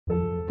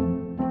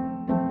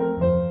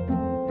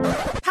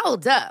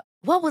Hold up.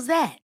 What was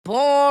that?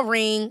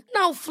 Boring.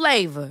 No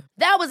flavor.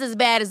 That was as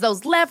bad as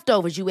those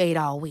leftovers you ate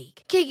all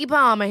week. Keke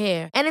Palmer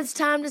here, and it's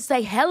time to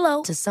say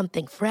hello to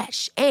something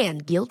fresh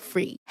and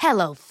guilt-free.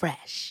 Hello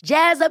Fresh.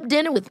 Jazz up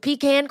dinner with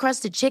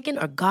pecan-crusted chicken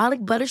or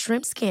garlic butter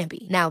shrimp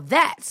scampi. Now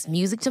that's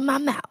music to my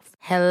mouth.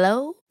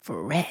 Hello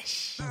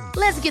Fresh.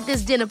 Let's get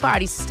this dinner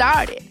party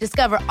started.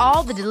 Discover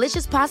all the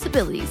delicious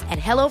possibilities at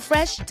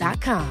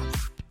hellofresh.com.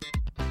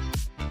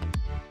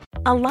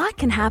 A lot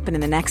can happen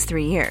in the next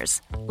 3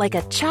 years. Like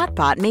a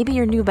chatbot may be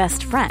your new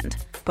best friend.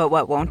 But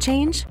what won't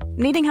change?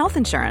 Needing health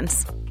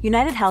insurance.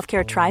 United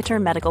Healthcare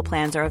Tri-Term Medical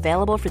Plans are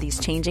available for these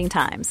changing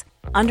times.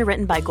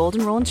 Underwritten by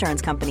Golden Rule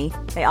Insurance Company,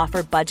 they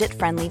offer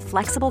budget-friendly,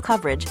 flexible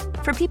coverage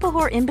for people who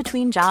are in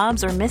between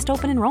jobs or missed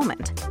open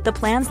enrollment. The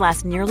plans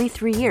last nearly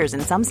 3 years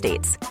in some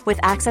states, with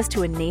access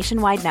to a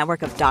nationwide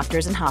network of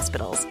doctors and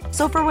hospitals.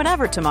 So for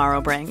whatever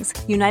tomorrow brings,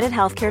 United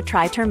Healthcare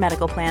Tri-Term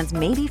Medical Plans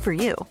may be for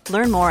you.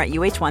 Learn more at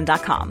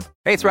uh1.com.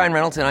 Hey, it's Ryan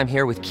Reynolds, and I'm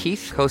here with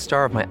Keith,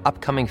 co-star of my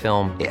upcoming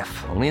film,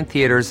 If, only in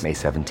theaters May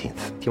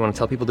 17th. Do you want to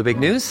tell people the big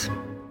news?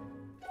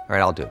 All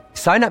right, I'll do it.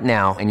 Sign up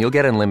now and you'll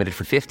get unlimited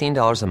for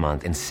 $15 a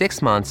month and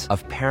 6 months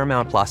of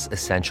Paramount Plus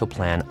Essential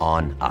Plan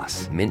on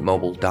us.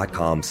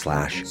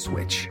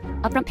 MintMobile.com/switch.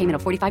 Upfront payment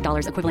of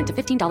 $45 equivalent to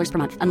 $15 per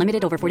month.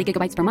 Unlimited over 40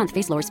 gigabytes per month.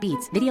 Face lower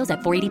speeds. Videos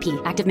at 480p.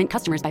 Active Mint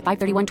customers by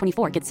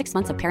 531.24 get 6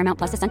 months of Paramount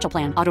Plus Essential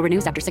Plan. Auto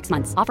renews after 6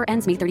 months. Offer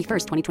ends May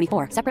 31st,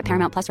 2024. Separate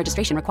Paramount Plus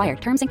registration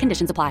required. Terms and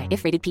conditions apply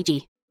if rated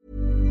PG.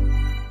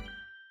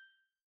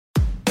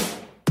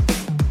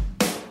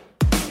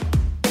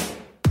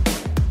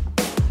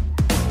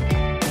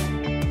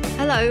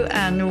 Hello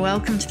and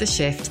welcome to The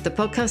Shift, the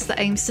podcast that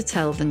aims to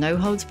tell the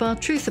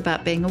no-holds-barred truth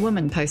about being a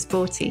woman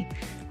post-40.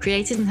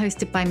 Created and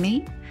hosted by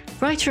me,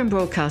 writer and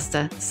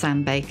broadcaster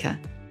Sam Baker.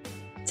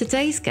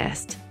 Today's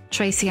guest,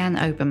 Tracy-Ann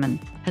Oberman,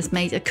 has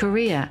made a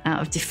career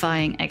out of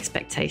defying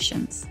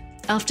expectations.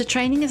 After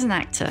training as an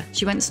actor,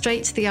 she went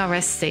straight to the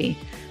RSC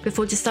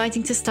before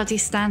deciding to study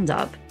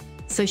stand-up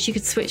so she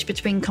could switch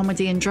between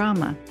comedy and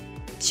drama.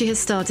 She has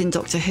starred in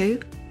Doctor Who,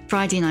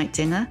 Friday Night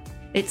Dinner,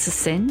 It's a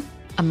Sin,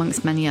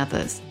 amongst many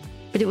others.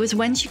 But it was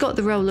when she got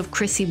the role of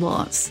Chrissy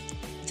Watts,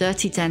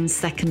 Dirty Den's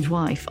second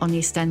wife on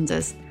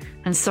EastEnders,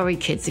 and sorry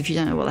kids if you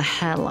don't know what the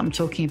hell I'm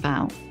talking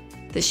about,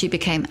 that she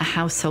became a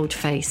household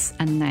face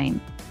and name.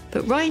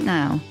 But right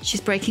now,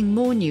 she's breaking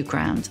more new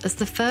ground as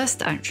the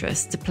first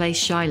actress to play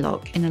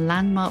Shylock in a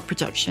landmark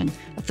production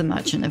of The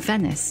Merchant of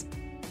Venice.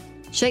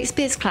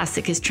 Shakespeare's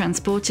classic is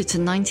transported to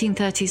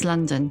 1930s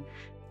London,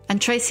 and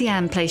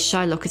Tracy-Ann plays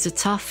Shylock as a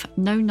tough,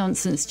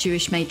 no-nonsense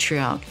Jewish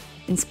matriarch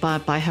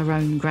inspired by her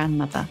own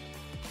grandmother.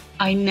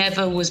 I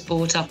never was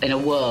brought up in a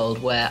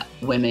world where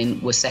women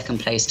were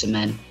second place to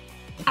men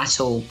at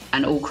all.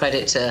 And all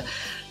credit to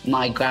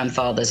my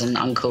grandfathers and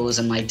uncles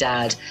and my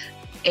dad.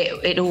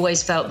 It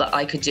always felt that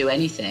I could do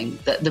anything,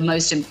 that the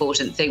most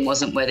important thing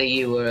wasn't whether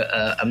you were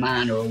a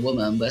man or a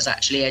woman, was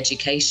actually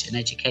education.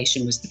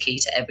 Education was the key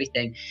to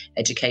everything.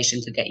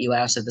 Education could get you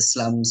out of the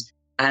slums.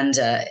 And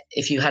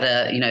if you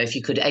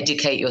could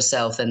educate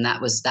yourself, then that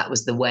was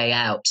the way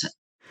out.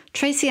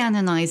 Tracy-Ann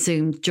and I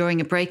zoomed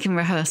during a break in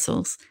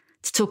rehearsals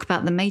to talk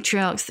about the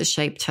matriarchs that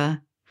shaped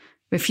her,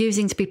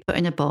 refusing to be put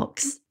in a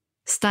box,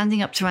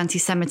 standing up to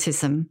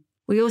anti-Semitism.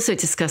 We also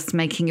discussed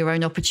making your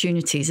own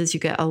opportunities as you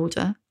get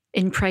older,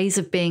 in praise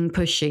of being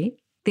pushy,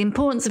 the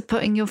importance of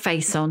putting your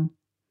face on,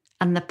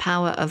 and the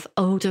power of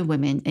older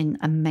women in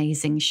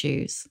amazing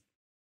shoes.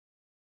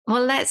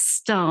 Well, let's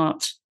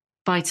start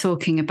by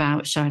talking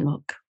about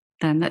Shylock.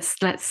 Then let's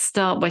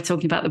start by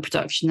talking about the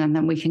production, and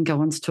then we can go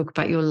on to talk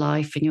about your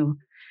life and your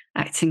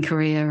acting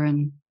career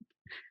and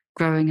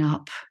growing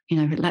up.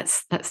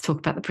 Let's talk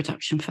about the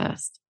production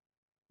first.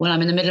 Well, I'm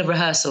in the middle of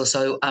rehearsal,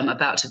 so I'm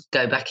about to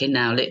go back in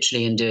now,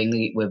 literally, and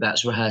we're about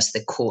to rehearse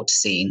the court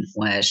scene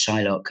where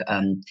Shylock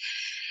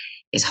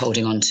is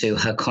holding on to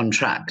her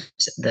contract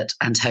that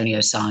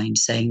Antonio signed,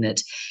 saying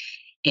that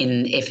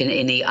in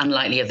the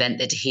unlikely event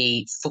that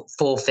he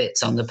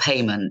forfeits on the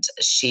payment,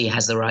 she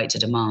has the right to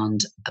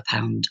demand a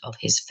pound of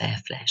his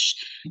fair flesh.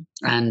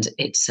 And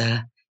it's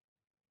a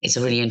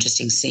really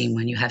interesting scene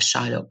when you have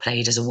Shylock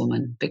played as a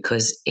woman,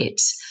 because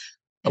it's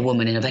a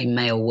woman in a very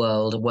male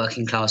world, a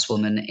working class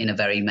woman in a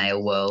very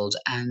male world.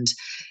 And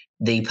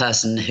the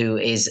person who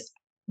is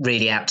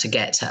really out to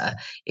get her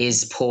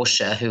is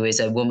Portia, who is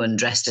a woman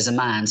dressed as a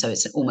man. So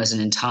it's almost an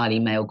entirely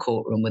male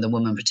courtroom with a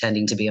woman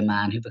pretending to be a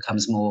man who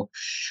becomes more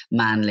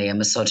manly and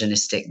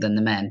misogynistic than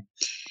the men.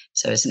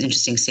 So it's an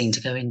interesting scene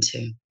to go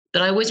into.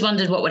 But I always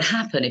wondered what would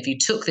happen if you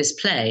took this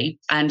play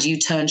and you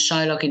turned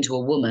Shylock into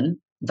a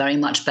woman, very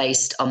much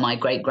based on my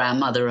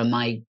great-grandmother and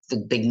the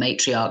big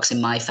matriarchs in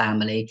my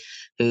family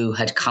who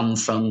had come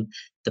from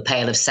the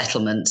Pale of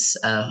Settlements,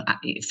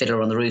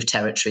 Fiddler on the Roof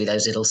territory,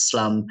 those little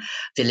slum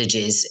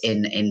villages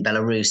in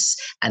Belarus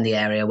and the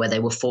area where they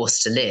were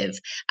forced to live,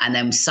 and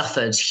then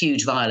suffered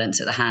huge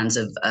violence at the hands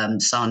of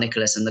Tsar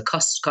Nicholas and the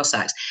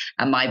Cossacks.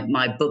 And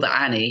my Bubba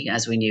Annie,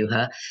 as we knew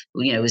her,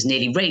 was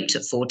nearly raped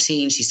at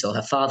 14. She saw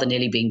her father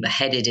nearly being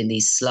beheaded in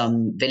these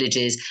slum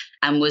villages,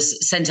 and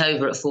was sent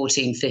over at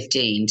 14,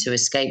 15 to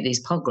escape these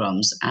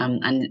pogroms,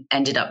 and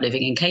ended up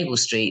living in Cable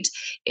Street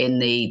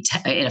in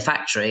a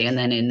factory, and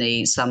then in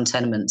the slum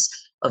tenements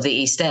of the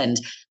East End.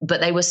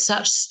 But they were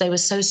so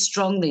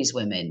strong, these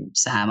women,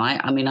 Sam.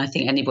 I mean, I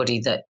think anybody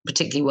that,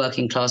 particularly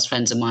working class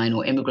friends of mine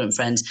or immigrant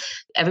friends,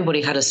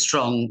 everybody had a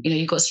strong,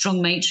 you've got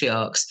strong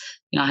matriarchs.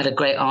 I had a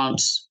great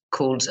aunt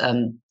called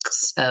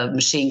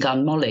Machine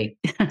Gun Molly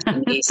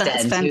in the East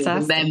End, who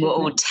the men were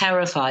all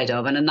terrified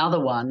of. And another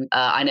one,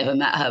 I never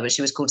met her, but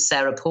she was called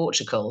Sarah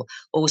Portugal,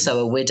 also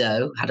a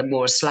widow,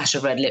 wore a slash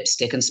of red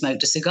lipstick and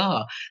smoked a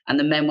cigar. And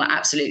the men were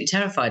absolutely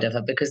terrified of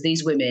her, because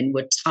these women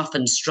were tough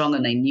and strong,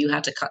 and they knew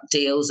how to cut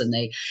deals, and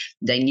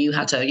they knew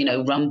how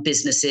to, run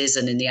businesses.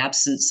 And in the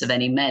absence of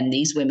any men,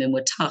 these women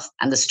were tough.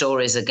 And the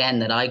stories, again,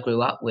 that I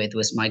grew up with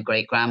was my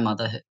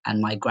great-grandmother and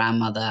my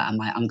grandmother and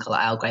my Uncle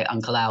Al, great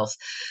Uncle Alf,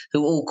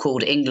 who all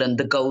called England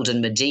the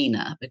Golden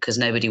Medina, because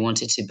nobody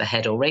wanted to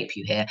behead or rape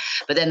you here.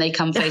 But then they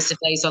come face to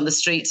face on the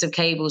streets of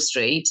Cable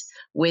Street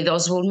with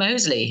Oswald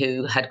Mosley,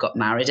 who had got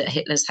married at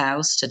Hitler's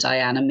house to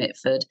Diana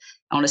Mitford.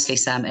 Honestly,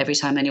 Sam, every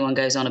time anyone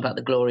goes on about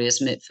the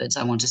glorious Mitfords,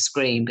 I want to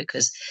scream,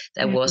 because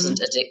there wasn't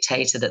a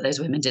dictator that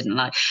those women didn't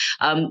like.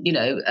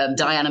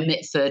 Diana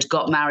Mitford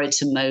got married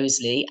to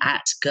Mosley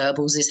at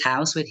Goebbels'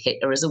 house with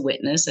Hitler as a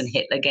witness, and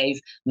Hitler gave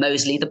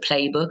Mosley the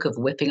playbook of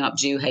whipping up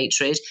Jew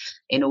hatred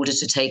in order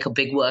to take a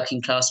big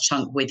working class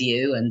chunk with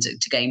you and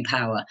to gain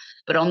power.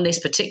 But on this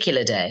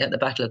particular day at the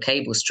Battle of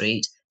Cable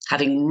Street,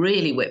 having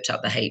really whipped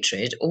up the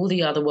hatred, all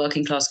the other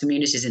working class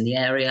communities in the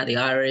area, the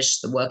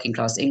Irish, the working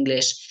class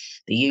English,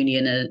 the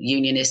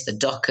Unionists, the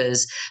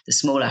Dockers, the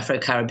small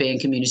Afro-Caribbean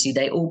community,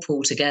 they all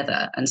pulled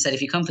together and said,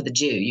 if you come for the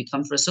Jew, you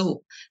come for us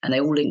all. And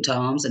they all linked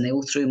arms, and they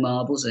all threw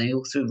marbles, and they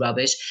all threw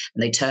rubbish,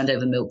 and they turned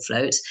over milk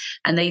floats,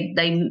 and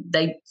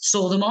they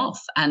saw them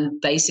off. And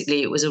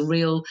basically it was a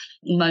real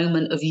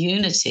moment of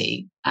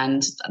unity.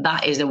 And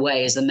that, in a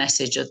way, is the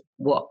message of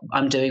what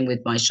I'm doing with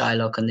my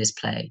Shylock and this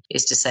play,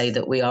 is to say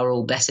that we are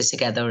all better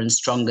together and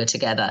stronger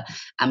together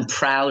and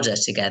prouder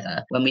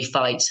together when we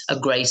fight a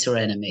greater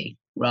enemy,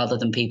 rather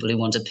than people who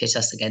want to pit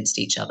us against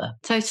each other.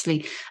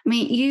 Totally. I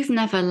mean, you've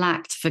never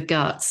lacked for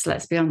guts,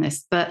 let's be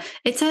honest, but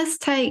it does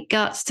take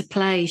guts to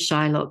play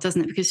Shylock,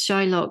 doesn't it? Because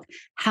Shylock,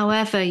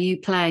 however you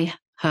play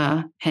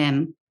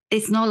him,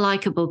 it's not a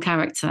likable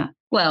character.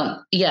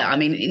 Well, yeah, I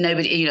mean,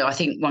 nobody, I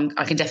think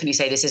I can definitely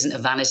say this isn't a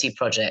vanity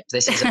project.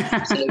 This is an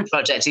absolute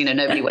project.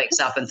 Nobody wakes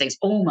up and thinks,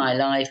 all my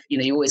life,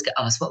 you always get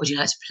asked, what would you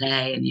like to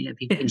play? And,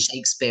 people in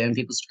Shakespeare, and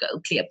people go,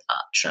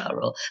 Cleopatra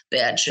or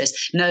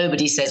Beatrice.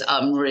 Nobody says,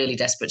 I'm really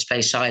desperate to play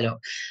Shylock.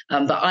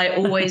 But I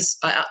always,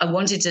 I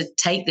wanted to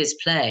take this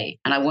play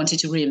and I wanted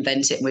to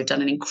reinvent it. And we've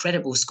done an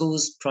incredible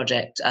schools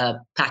project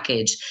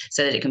package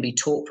so that it can be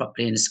taught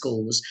properly in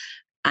schools.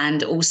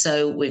 And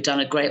also we've done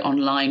a great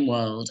online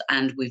world,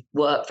 and we've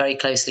worked very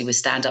closely with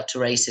Stand Up to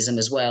Racism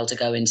as well to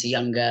go into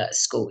your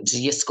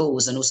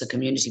schools and also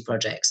community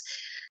projects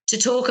to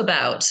talk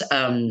about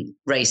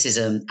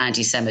racism,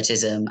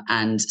 anti-Semitism,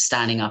 and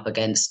standing up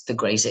against the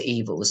greater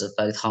evils of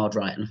both hard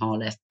right and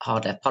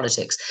hard left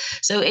politics.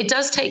 So it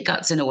does take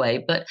guts in a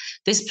way, but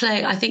this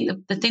play, I think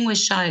the thing with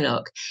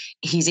Shylock,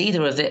 he's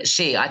either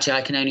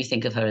I can only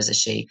think of her as a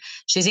she.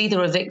 She's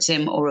either a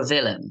victim or a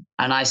villain.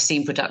 And I've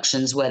seen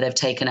productions where they've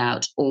taken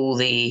out all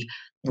the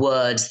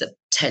words that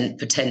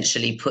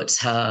potentially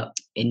puts her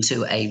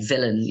into a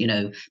villain,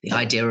 the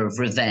idea of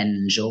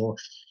revenge or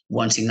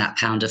wanting that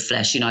pound of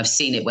flesh. I've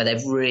seen it where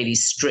they've really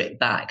stripped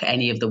back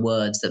any of the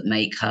words that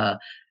make her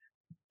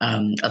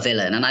a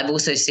villain. And I've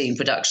also seen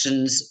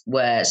productions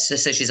where, so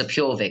she's a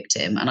pure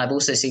victim. And I've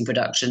also seen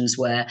productions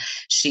where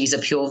she's a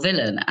pure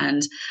villain.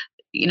 And,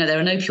 there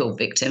are no pure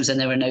victims and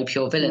there are no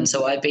pure villains.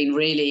 So I've been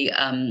really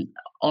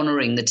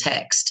honoring the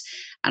text,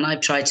 and I've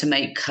tried to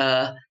make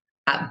her,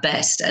 at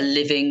best, a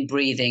living,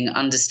 breathing,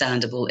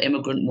 understandable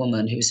immigrant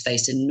woman who's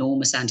faced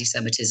enormous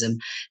anti-Semitism,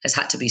 has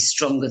had to be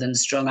stronger than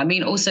strong. I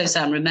mean, also,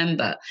 Sam,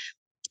 remember,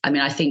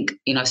 I think,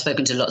 I've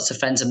spoken to lots of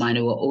friends of mine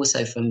who are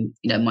also from,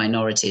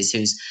 minorities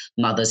whose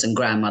mothers and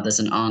grandmothers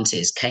and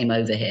aunties came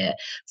over here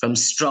from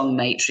strong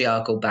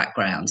matriarchal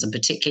backgrounds, and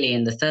particularly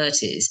in the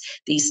 30s,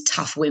 these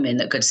tough women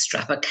that could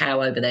strap a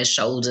cow over their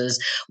shoulders,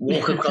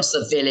 walk across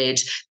the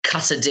village,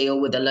 cut a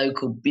deal with a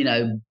local,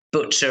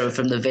 butcher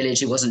from the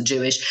village who wasn't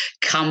Jewish,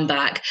 come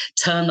back,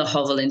 turn the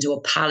hovel into a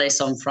palace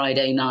on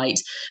Friday night,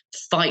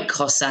 fight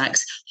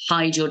Cossacks,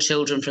 hide your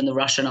children from the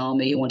Russian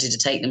army who wanted to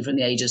take them from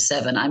the age of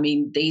 7. I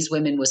mean, these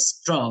women were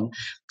strong.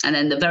 And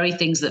then the very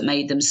things that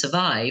made them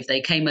survive,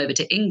 they came over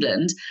to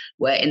England,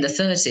 where in the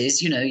 30s,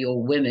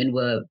 your women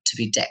were to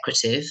be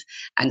decorative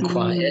and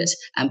quiet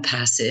and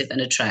passive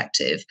and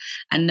attractive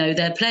and know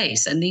their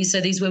place. And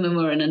these women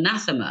were an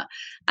anathema.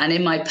 And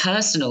in my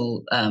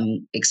personal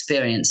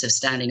experience of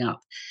standing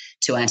up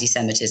to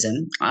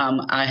anti-Semitism,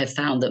 I have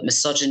found that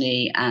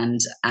misogyny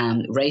and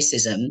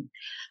racism,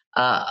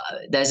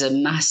 there's a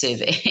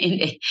massive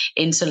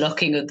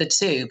interlocking of the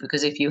two,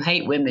 because if you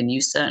hate women,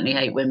 you certainly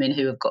hate women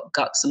who have got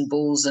guts and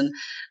balls and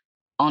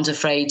aren't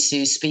afraid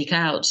to speak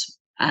out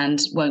and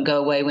won't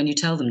go away when you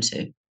tell them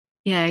to.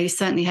 Yeah, you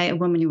certainly hate a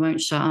woman who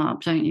won't shut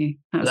up, don't you?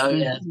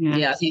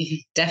 Yeah,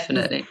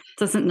 definitely.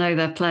 Doesn't know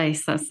their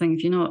place. That's the thing.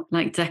 If you're not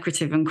like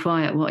decorative and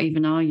quiet, what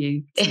even are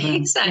you?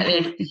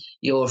 Exactly.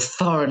 You're a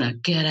foreigner.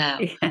 Get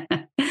out.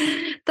 Yeah.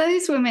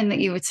 Those women that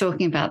you were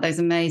talking about, those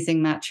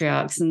amazing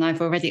matriarchs, and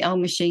I've already,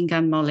 Machine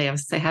Gun Molly, I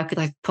was say, how could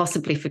I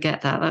possibly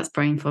forget that? That's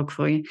brain fog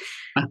for you.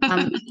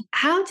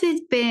 How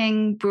did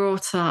being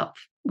brought up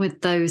with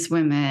those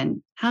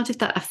women, how did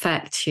that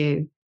affect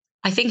you?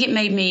 I think it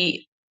made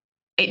me,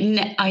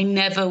 I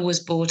never was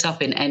brought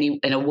up in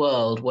a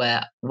world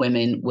where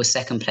women were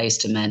second place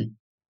to men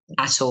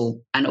at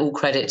all. And all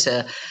credit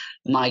to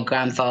my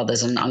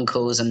grandfathers and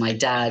uncles and my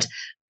dad.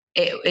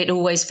 It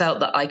always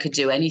felt that I could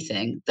do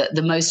anything, that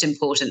the most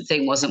important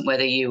thing wasn't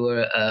whether you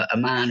were a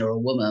man or a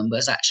woman,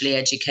 was actually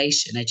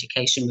education.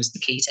 Education was the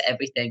key to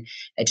everything.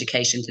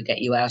 Education could get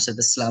you out of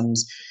the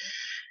slums.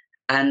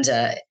 And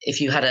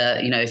if you had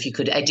if you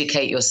could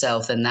educate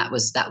yourself, then that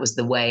was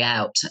the way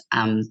out.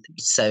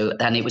 So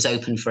then it was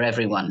open for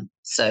everyone.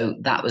 So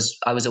I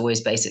was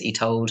always basically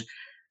told,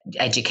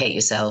 educate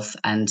yourself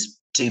and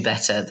do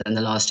better than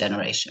the last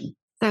generation.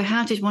 So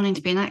how did wanting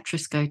to be an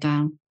actress go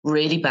down?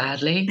 Really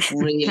badly,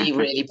 really,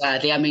 really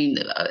badly. I mean,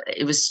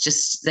 it was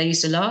just, they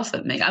used to laugh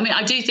at me. I mean,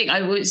 I do think,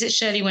 is it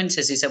Shirley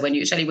Winters who said,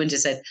 Shirley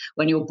Winters said,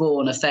 when you're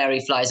born, a fairy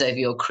flies over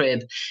your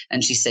crib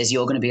and she says,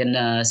 you're going to be a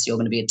nurse, you're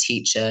going to be a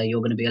teacher,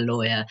 you're going to be a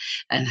lawyer.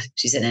 And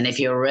she said, and if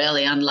you're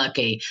really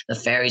unlucky, the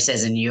fairy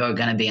says, and you're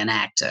going to be an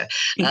actor.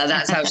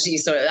 That's how she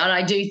saw it. And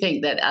I do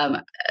think that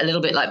a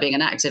little bit like being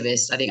an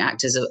activist, I think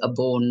actors are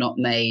born, not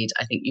made.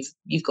 I think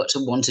you've got to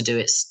want to do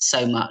it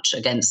so much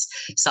against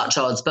such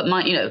odds. But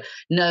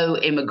no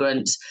immigrant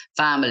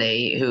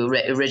family who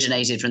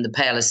originated from the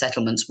palest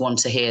settlements want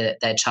to hear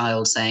their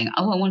child saying,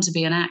 I want to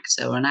be an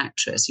actor or an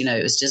actress.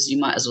 It was just, you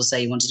might as well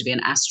say you wanted to be an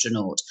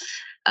astronaut.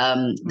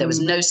 There was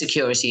no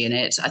security in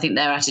it. I think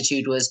their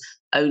attitude was,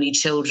 only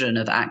children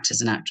of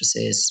actors and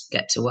actresses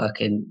get to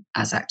work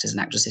as actors and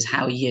actresses.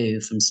 How are you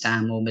from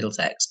Stam or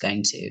Middlesex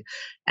going to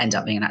end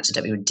up being an actor?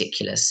 Don't be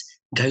ridiculous.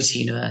 Go to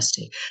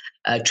university,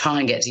 try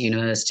and get to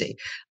university,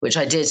 which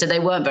I did. So they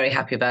weren't very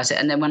happy about it.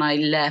 And then when I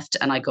left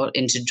and I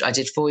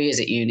did 4 years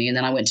at uni, and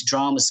then I went to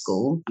drama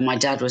school, and my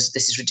dad was,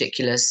 this is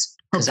ridiculous,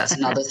 because that's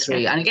another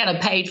 3. And again, I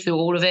paid for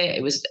all of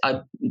it.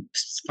 I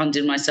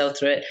funded myself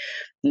through it.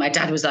 My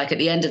dad was like, at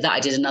the end of that, I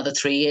did another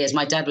 3 years.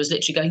 My dad was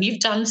literally going, you've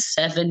done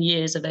 7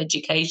 years of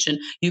education.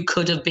 You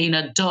could have been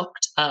a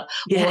doctor.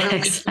 Yeah, what are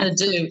we going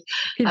to do?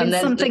 And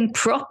then something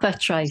proper,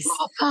 Trace.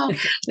 Proper.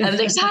 And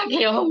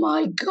exactly, oh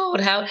my God,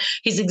 how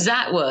his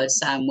exact words,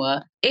 Sam,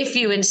 were, if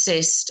you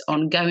insist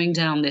on going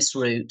down this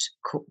route,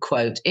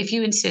 quote, if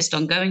you insist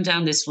on going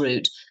down this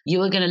route,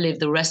 you are going to live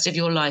the rest of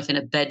your life in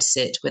a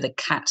bedsit with a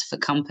cat for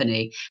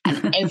company.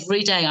 And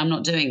every day I'm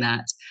not doing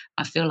that,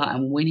 I feel like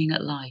I'm winning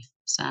at life,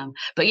 Sam.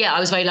 But yeah, I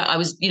was very, I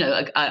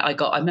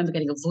remember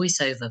getting a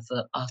voiceover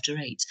for After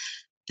 8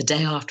 the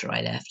day after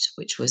I left,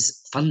 which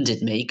was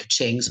funded me,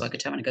 ka-ching, so I could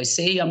turn around and go,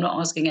 see, I'm not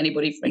asking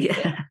anybody for anything.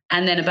 Yeah.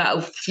 And then about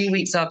a few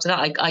weeks after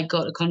that, I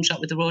got a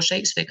contract with the Royal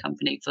Shakespeare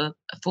Company for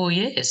 4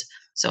 years.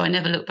 So I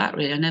never looked back,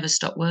 really. I never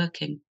stopped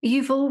working.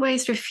 You've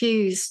always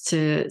refused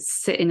to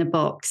sit in a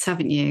box,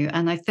 haven't you?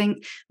 And I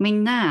think,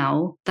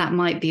 now that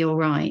might be all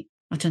right.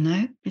 I don't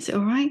know. Is it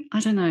all right? I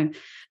don't know.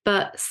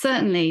 But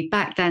certainly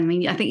back then,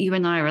 I think you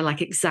and I are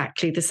like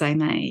exactly the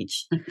same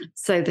age.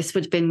 So this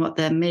would have been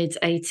the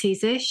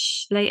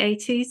mid-80s-ish, late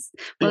 80s?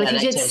 Well, if you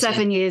did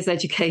 7 years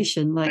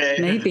education,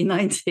 maybe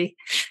 90.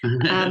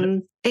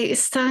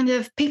 It's kind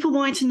of, people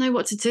wanted to know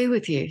what to do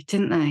with you,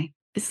 didn't they?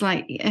 It's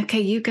like,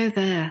 okay, you go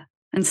there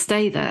and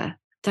stay there.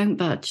 Don't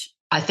budge.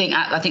 I think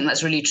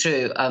that's really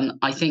true.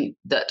 I think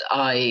that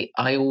I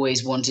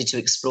always wanted to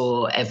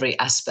explore every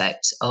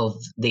aspect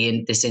of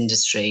this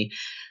industry,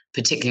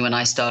 particularly when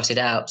I started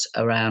out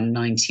around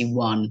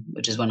 91,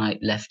 which is when I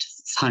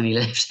finally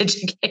left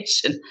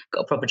education,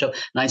 got a proper job,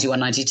 91,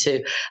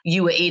 92.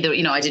 You were either,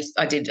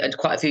 I did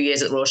quite a few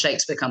years at the Royal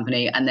Shakespeare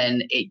Company, and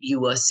then you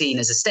were seen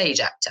as a stage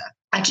actor.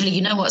 Actually,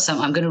 you know what, Sam?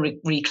 I'm going to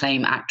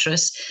reclaim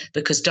actress,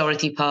 because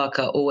Dorothy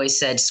Parker always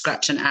said,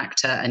 scratch an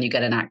actor and you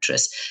get an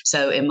actress.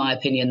 So in my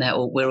opinion,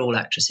 we're all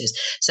actresses.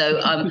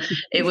 So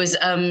it was,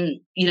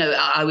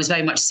 I was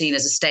very much seen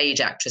as a stage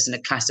actress and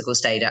a classical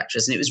stage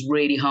actress, and it was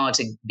really hard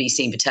to be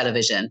seen for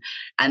television.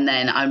 And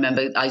then I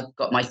remember I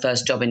got my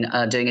first job in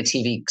doing a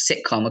TV sitcom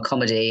sitcom, a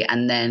comedy.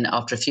 And then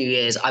after a few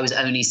years, I was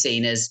only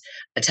seen as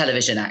a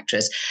television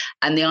actress.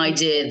 And the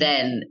idea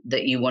then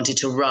that you wanted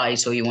to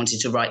write, or you wanted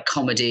to write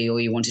comedy, or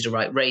you wanted to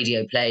write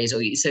radio plays, so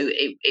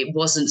it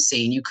wasn't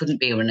seen. You couldn't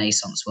be a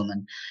Renaissance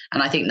woman.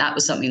 And I think that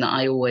was something that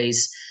I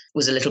always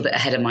was a little bit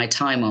ahead of my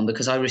time on,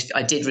 because I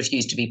did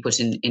refuse to be put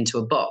into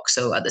a box.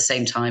 So at the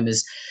same time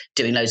as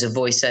doing loads of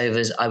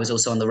voiceovers, I was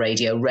also on the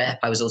radio rep.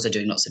 I was also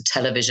doing lots of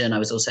television. I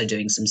was also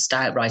doing some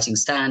writing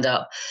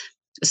stand-up.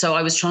 So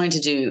I was trying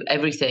to do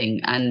everything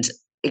and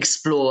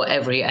explore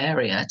every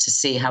area to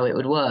see how it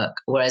would work.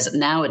 Whereas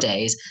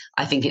nowadays,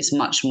 I think it's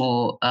much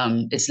more,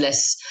 it's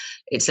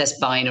less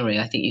binary.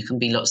 I think you can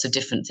be lots of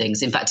different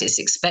things. In fact, it's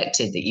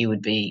expected that you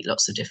would be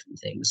lots of different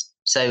things.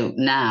 So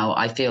now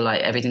I feel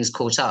like everything's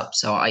caught up.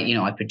 So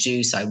I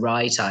produce, I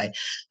write, I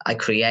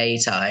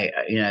create, I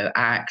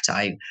act,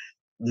 I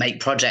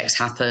make projects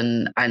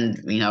happen, and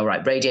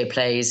write radio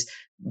plays,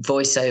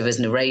 voiceovers,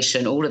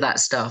 narration, all of that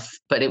stuff.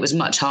 But it was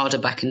much harder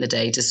back in the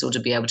day to sort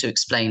of be able to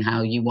explain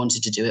how you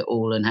wanted to do it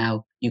all and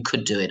how you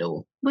could do it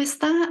all. Was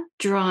that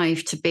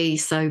drive to be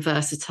so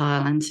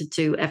versatile and to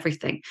do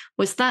everything,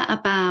 was that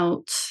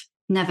about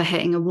never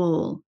hitting a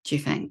wall, do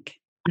you think?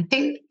 I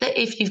think that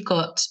if you've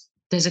got,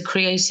 there's a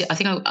creative, I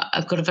think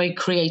I've got a very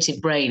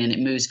creative brain, and it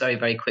moves very,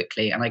 very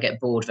quickly, and I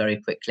get bored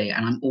very quickly,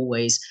 and I'm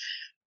always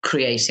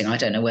creating. I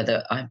don't know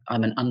whether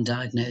I'm an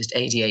undiagnosed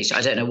ADHD.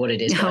 I don't know what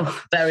it is. No.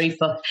 Very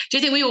fun. Do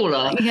you think we all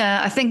are?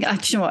 Yeah, I think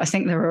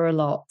there are a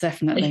lot,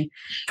 definitely.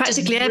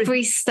 Practically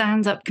every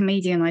stand-up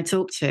comedian I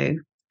talk to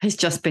has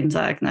just been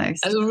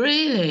diagnosed. Oh,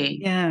 really?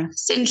 Yeah.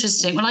 It's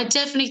interesting. Well, I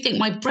definitely think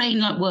my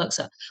brain works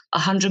at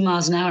 100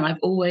 miles an hour, and I'm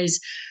always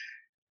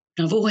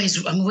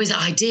at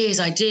ideas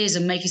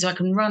and making, so I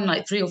can run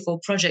 3 or 4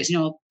 projects.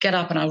 I'll get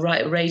up and I'll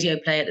write a radio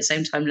play at the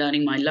same time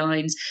learning my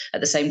lines. At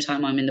the same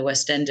time, I'm in the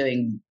West End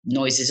doing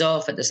Noises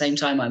Off. At the same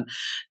time, I'm,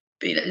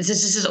 this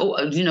is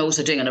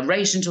also doing a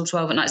narration till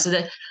 12 at night.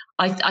 So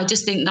I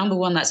just think, number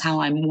one, that's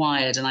how I'm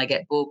wired, and I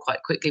get bored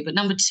quite quickly. But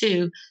number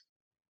two,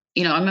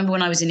 I remember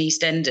when I was in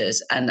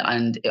EastEnders, and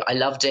I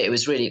loved it. It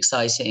was really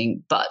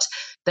exciting, but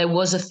there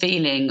was a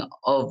feeling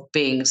of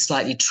being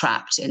slightly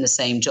trapped in the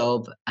same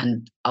job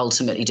and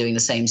ultimately doing the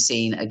same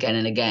scene again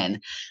and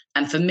again.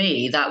 And for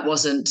me, that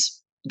wasn't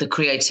the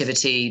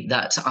creativity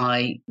that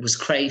I was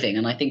craving.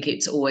 And I think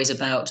it's always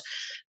about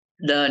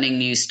learning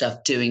new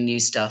stuff, doing new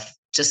stuff.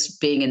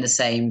 Just being in the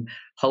same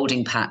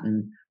holding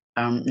pattern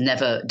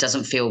never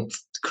doesn't feel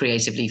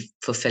creatively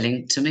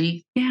fulfilling to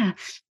me. Yeah.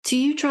 Do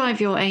you drive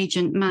your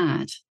agent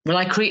mad? Well,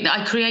 I create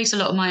a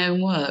lot of my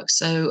own work.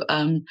 So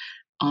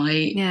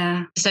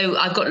So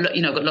I've got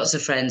lots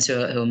of friends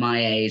who are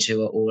my age,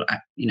 who are all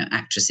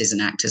actresses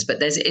and actors. But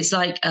it's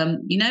like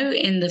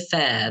in the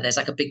fair, there's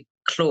a big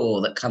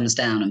claw that comes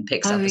down and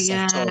picks up a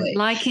soft toy,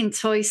 like in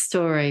Toy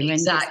Story.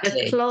 Exactly.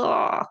 When the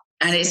claw.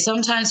 And it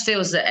sometimes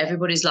feels that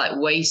everybody's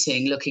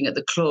waiting, looking at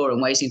the claw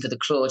and waiting for the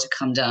claw to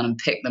come down and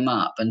pick them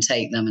up and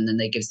take them, and then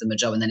they give them a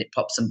job, and then it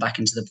pops them back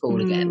into the pool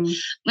again.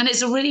 And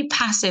it's a really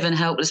passive and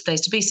helpless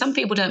place to be. Some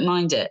people don't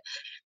mind it.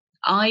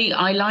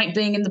 I like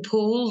being in the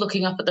pool,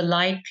 looking up at the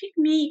light, pick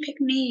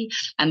me,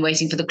 and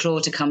waiting for the claw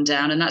to come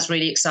down. And that's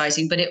really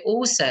exciting. But it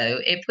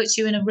puts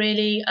you in a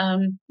really,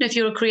 if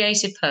you're a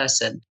creative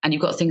person and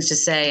you've got things to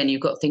say and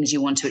you've got things you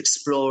want to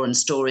explore and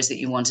stories that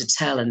you want to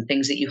tell and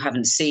things that you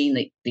haven't seen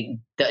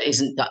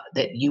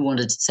that you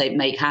wanted to say,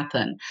 make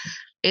happen.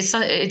 It's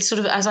sort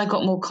of, as I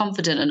got more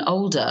confident and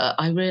older,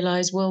 I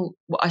realized, well,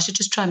 I should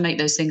just try and make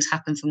those things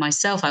happen for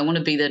myself. I want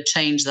to be the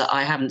change that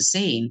I haven't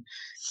seen.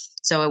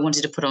 So I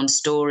wanted to put on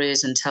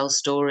stories and tell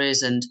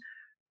stories and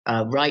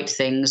write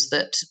things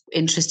that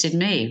interested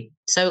me.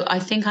 So I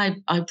think I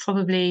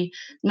probably,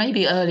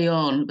 maybe early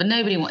on, but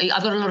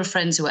I've got a lot of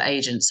friends who are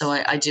agents, so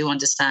I do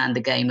understand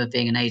the game of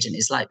being an agent.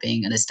 It's like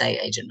being an estate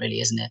agent,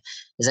 really, isn't it?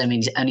 There's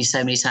only so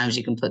many times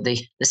you can put the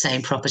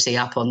same property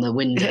up on the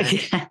window,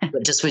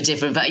 but just with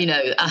different, but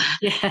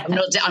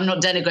I'm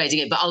not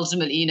denigrating it, but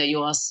ultimately,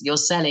 you're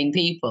selling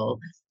people,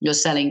 you're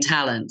selling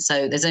talent.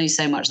 So there's only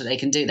so much that they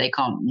can do. They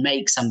can't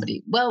make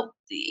somebody, well,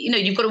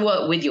 you've got to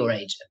work with your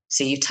agent.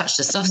 See, you've touched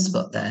a soft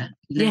spot there.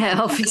 Yeah,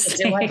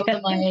 obviously. Do I bother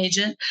my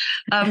agent?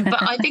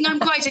 But I think I'm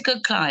quite a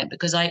good client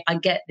because I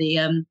get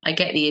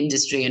the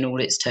industry in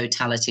all its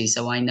totality.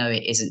 So I know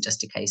it isn't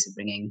just a case of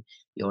bringing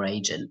your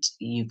agent.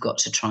 You've got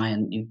to try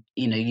and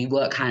you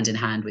work hand in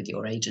hand with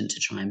your agent to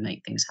try and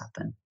make things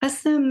happen.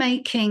 As the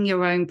making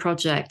your own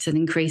project and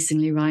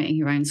increasingly writing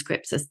your own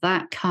scripts, has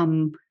that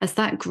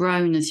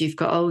grown as you've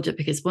got older?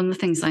 Because one of the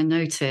things I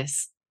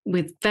notice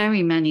with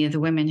very many of the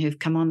women who've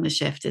come on the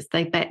shift is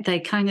they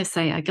kind of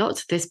say, I got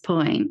to this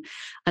point,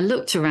 I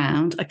looked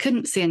around, I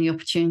couldn't see any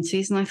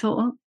opportunities, and I thought,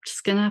 well, I'm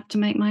just going to have to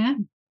make my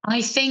own.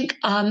 I think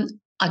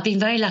I've been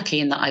very lucky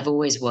in that I've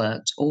always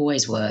worked.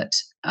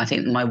 I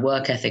think my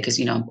work ethic is,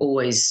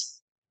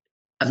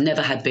 I've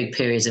never had big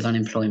periods of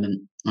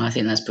unemployment. And I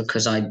think that's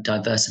because I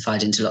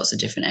diversified into lots of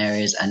different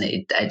areas, and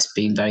it's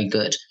been very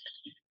good.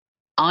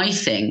 I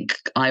think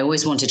I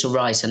always wanted to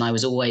write, and I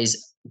was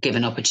always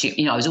given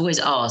opportunity. I was always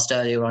asked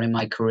earlier on in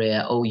my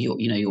career, oh, you're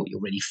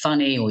really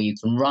funny, or you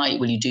can write,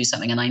 will you do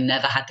something? And I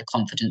never had the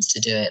confidence to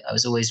do it. I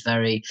was always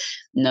very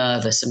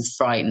nervous and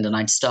frightened, and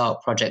I'd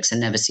start projects and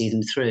never see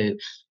them through.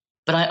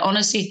 But I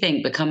honestly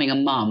think becoming a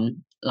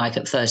mum, like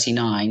at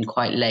 39,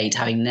 quite late,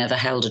 having never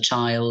held a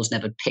child,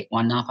 never picked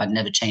one up, I'd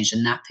never changed a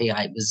nappy.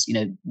 I was,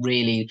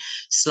 really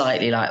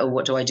slightly like, oh,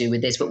 what do I do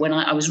with this? But when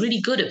I was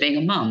really good at being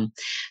a mum,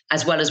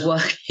 as well as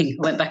working,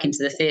 I went back into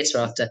the theatre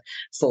after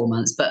 4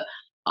 months. But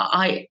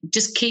I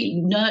just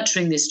keep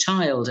nurturing this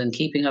child and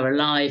keeping her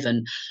alive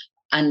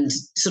and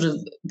sort of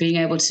being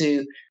able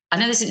to. I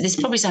know this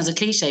probably sounds a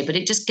cliche, but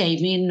it just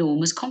gave me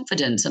enormous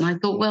confidence. And I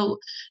thought, well,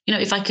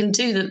 if I can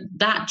do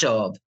that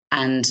job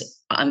and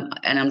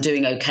I'm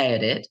doing okay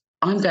at it,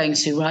 I'm going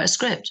to write a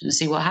script and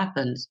see what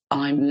happens.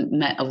 I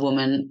met a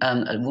woman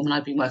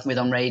I've been working with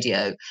on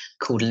radio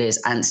called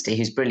Liz Anstey,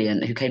 who's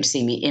brilliant, who came to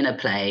see me in a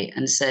play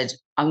and said,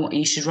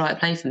 you should write a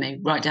play for me,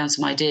 write down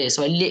some ideas.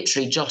 So I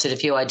literally jotted a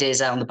few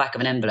ideas out on the back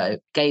of an envelope,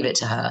 gave it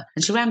to her.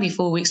 And she rang me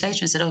 4 weeks later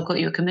and said, I've got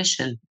you a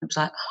commission. I was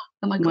like,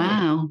 oh my God.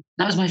 Wow.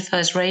 That was my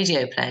first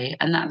radio play.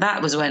 And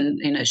that was when,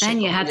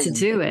 then you had to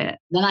do it.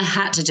 Then I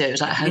had to do it. It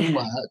was like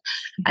homework.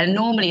 Yeah. And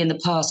normally in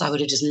the past, I would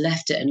have just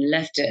left it. And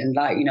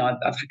like,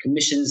 I've had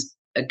commissions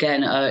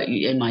again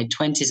in my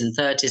 20s and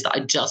 30s that I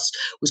just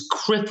was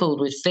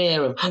crippled with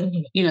fear of,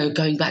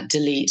 going back,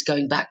 delete.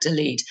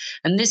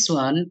 And this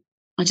one,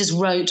 I just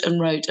wrote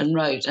and wrote and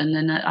wrote. And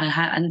then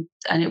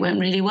and it went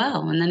really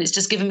well. And then it's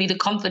just given me the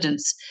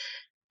confidence.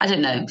 I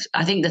don't know.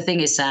 I think the thing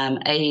is, Sam,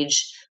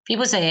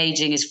 people say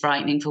aging is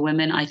frightening for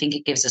women. I think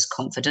it gives us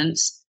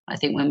confidence. I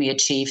think when we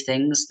achieve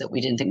things that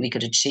we didn't think we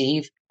could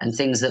achieve and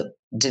things that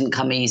didn't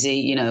come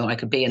easy, I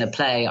could be in a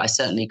play. I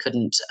certainly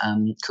couldn't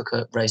cook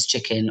a roast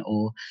chicken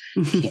or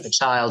keep a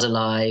child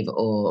alive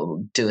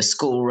or do a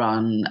school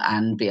run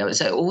and be able to.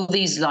 So all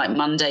these like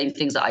mundane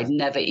things that I'd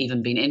never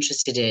even been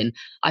interested in,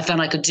 I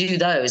found I could do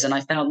those, and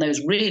I found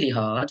those really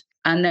hard.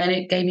 And then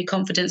it gave me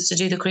confidence to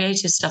do the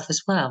creative stuff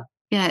as well.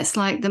 Yeah, it's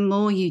like the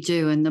more you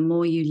do and the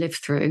more you live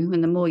through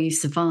and the more you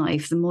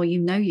survive, the more you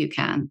know you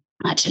can.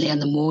 Actually,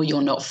 and the more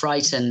you're not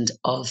frightened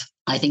of,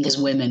 I think as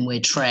women,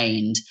 we're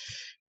trained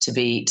to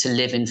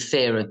live in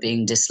fear of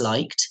being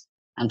disliked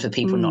and for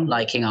people not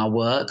liking our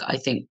work. I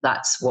think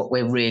that's what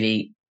we're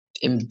really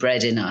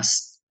inbred in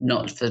us,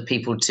 not for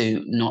people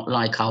to not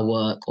like our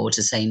work or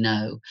to say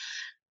no.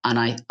 And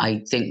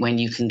I think when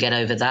you can get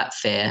over that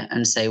fear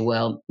and say,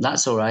 well,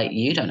 that's all right,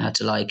 you don't have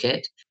to like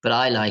it, but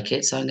I like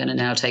it, so I'm going to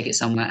now take it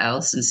somewhere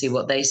else and see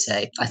what they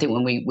say. I think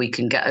when we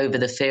can get over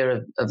the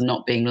fear of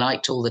not being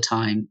liked all the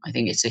time, I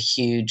think it's a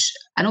huge,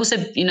 and also,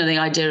 the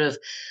idea of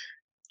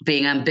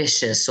being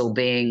ambitious or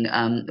being,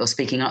 or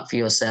speaking up for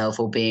yourself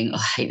or being, I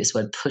hate this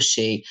word,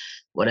 pushy,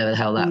 whatever the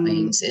hell that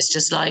means. It's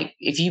just like,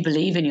 if you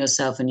believe in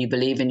yourself and you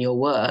believe in your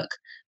work,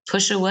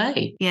 push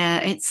away. Yeah,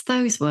 it's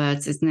those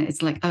words, isn't it?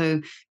 It's like,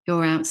 oh,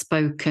 you're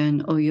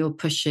outspoken or you're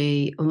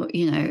pushy or,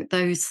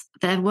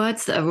 they're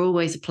words that are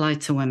always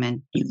applied to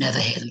women. You never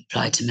hear them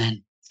applied to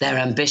men. They're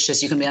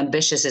ambitious. You can be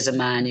ambitious as a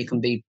man. You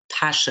can be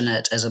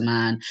passionate as a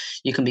man.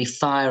 You can be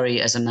fiery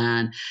as a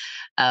man.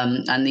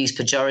 And these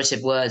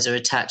pejorative words are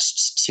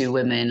attached to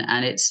women,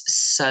 and it's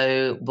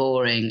so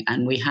boring.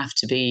 And we have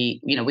to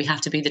be, we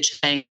have to be the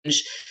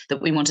change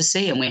that we want to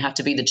see, and we have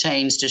to be the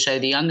change to show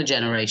the younger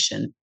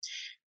generation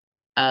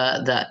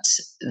that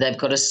they've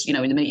got us, the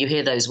minute you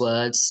hear those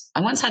words.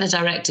 I once had a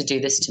director do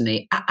this to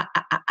me,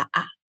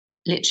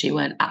 literally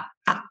went,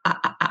 and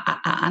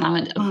I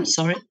went, oh,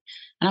 sorry.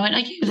 And I went, are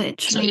you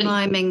literally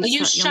miming? Are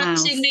you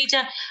shutting me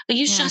down? Are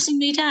you shutting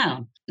me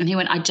down? And he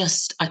went, I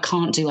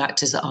can't do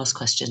actors that ask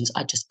questions.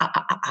 I just,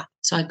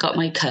 So I got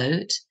my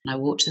coat and I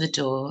walked to the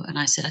door and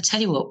I said, I tell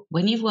you what,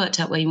 when you've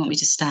worked out where you want me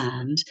to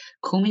stand,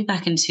 call me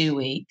back in 2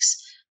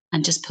 weeks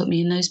and just put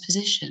me in those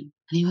positions.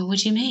 And he went, what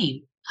do you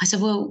mean? I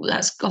said, well,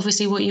 that's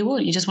obviously what you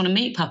want. You just want a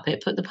meat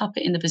puppet, put the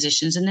puppet in the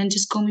positions and then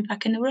just call me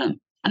back in the room.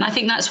 And I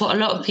think that's what a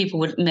lot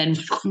of men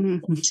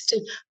want to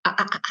do.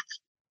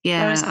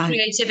 Yeah. Whereas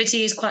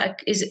creativity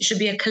it should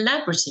be a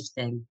collaborative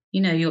thing.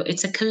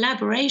 It's a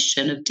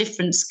collaboration of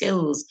different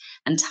skills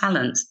and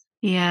talents.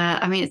 Yeah,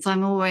 I mean,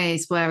 I'm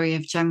always wary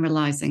of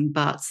generalizing,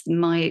 but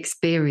my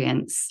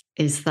experience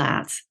is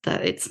that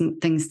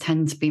things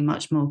tend to be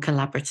much more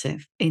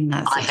collaborative in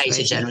that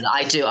situation.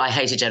 I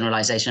hate a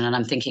generalization, and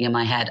I'm thinking in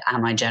my head,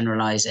 am I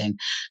generalizing?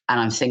 And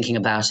I'm thinking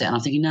about it, and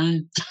I'm thinking,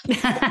 no.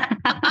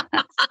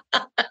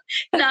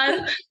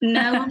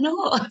 no, I'm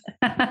not.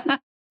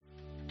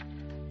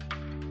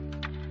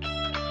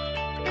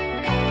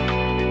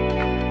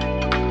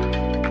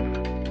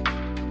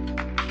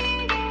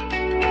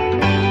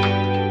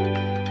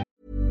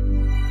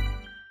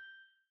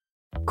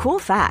 Cool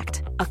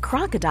fact, a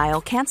crocodile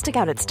can't stick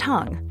out its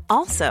tongue.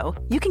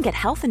 Also, you can get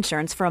health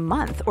insurance for a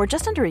month or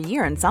just under a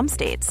year in some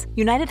states.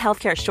 United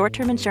Healthcare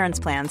short-term insurance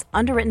plans,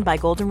 underwritten by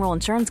Golden Rule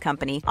Insurance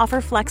Company,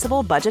 offer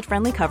flexible,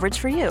 budget-friendly coverage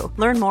for you.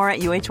 Learn more at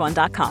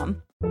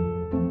uh1.com.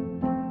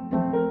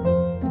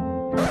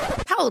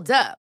 Hold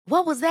up.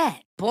 What was that?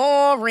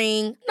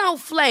 Boring. No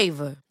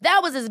flavor.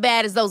 That was as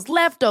bad as those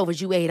leftovers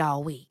you ate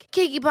all week.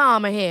 Keke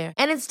Palmer here,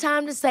 and it's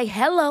time to say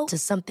hello to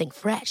something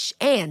fresh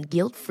and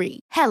guilt-free.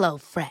 Hello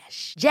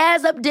Fresh.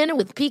 Jazz up dinner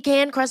with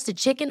pecan-crusted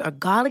chicken or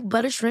garlic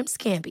butter shrimp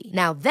scampi.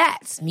 Now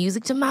that's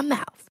music to my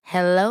mouth.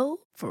 Hello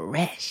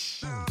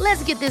Fresh.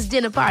 Let's get this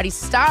dinner party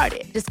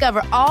started.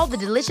 Discover all the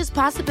delicious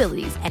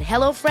possibilities at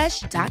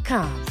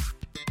hellofresh.com.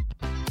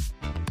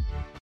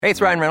 Hey, it's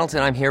Ryan Reynolds,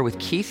 and I'm here with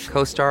Keith,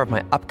 co-star of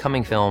my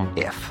upcoming film,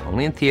 If,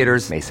 only in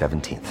theaters May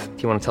 17th.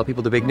 Do you want to tell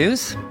people the big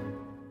news?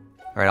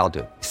 All right, I'll do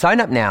it. Sign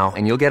up now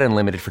and you'll get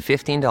unlimited for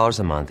 $15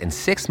 a month and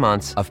 6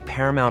 months of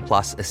Paramount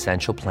Plus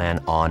Essential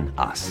Plan on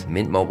us.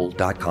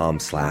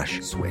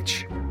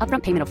 MintMobile.com/switch.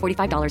 Upfront payment of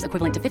 $45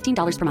 equivalent to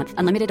 $15 per month.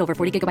 Unlimited over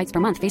 40 gigabytes per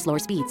month. Face lower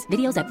speeds.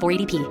 Videos at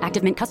 480p.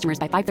 Active Mint customers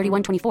by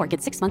 531.24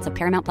 get 6 months of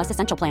Paramount Plus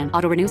Essential Plan.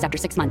 Auto renews after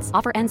 6 months.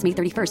 Offer ends May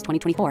 31st,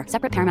 2024.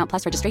 Separate Paramount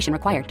Plus registration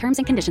required. Terms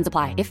and conditions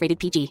apply if rated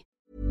PG.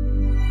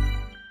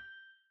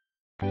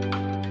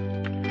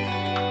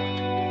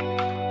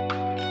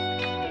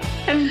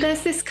 And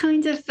there's this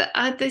kind of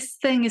this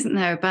thing, isn't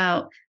there,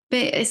 about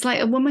it's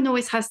like a woman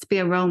always has to be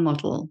a role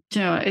model. Do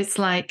you know, it's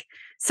like,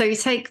 so you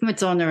take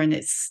Madonna and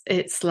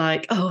it's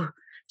like, oh,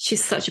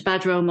 she's such a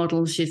bad role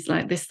model. She's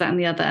like this, that, and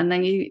the other. And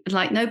then you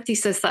like, nobody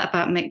says that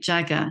about Mick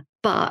Jagger.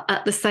 But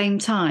at the same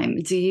time,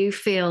 do you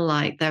feel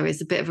like there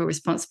is a bit of a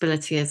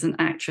responsibility as an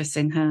actress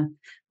in her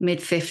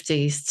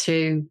mid-50s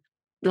to,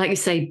 like you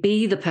say,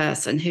 be the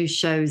person who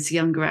shows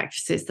younger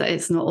actresses that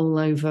it's not all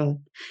over?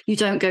 You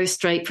don't go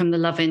straight from the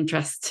love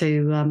interest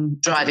to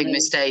driving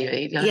Miss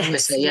Davy.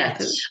 Yes, Yeah.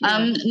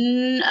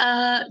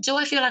 Do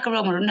I feel like a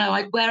role model?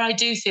 No. Where I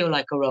do feel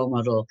like a role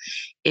model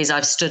is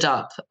I've stood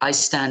up. I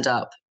stand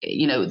up.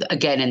 You know,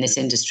 again, in this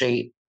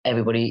industry,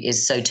 everybody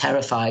is so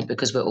terrified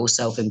because we're all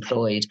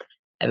self-employed.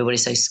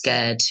 Everybody's so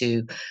scared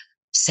to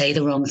say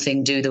the wrong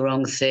thing, do the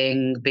wrong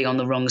thing, be on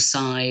the wrong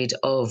side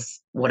of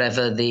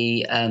whatever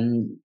the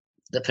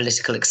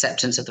political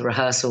acceptance of the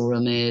rehearsal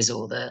room is,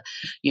 or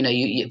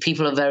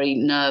people are very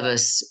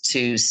nervous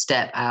to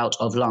step out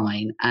of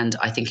line. And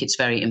I think it's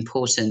very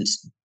important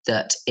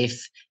that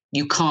if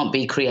you can't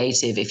be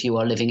creative if you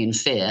are living in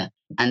fear.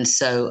 And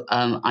so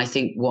I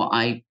think what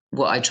I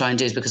try and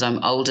do is, because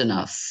I'm old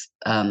enough,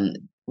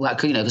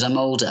 because I'm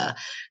older,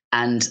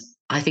 and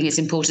I think it's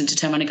important to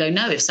turn around and go,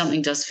 no, if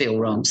something does feel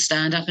wrong,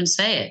 stand up and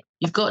say it.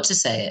 You've got to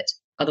say it.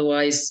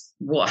 Otherwise,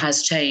 what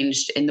has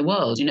changed in the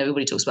world? You know,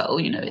 everybody talks about,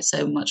 it's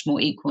so much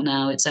more equal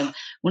now.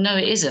 Well, no,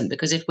 it isn't.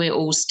 Because if we're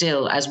all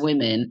still, as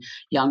women,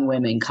 young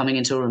women, coming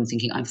into a room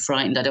thinking, I'm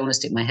frightened, I don't want to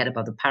stick my head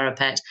above the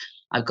parapet,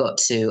 I've got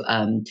to,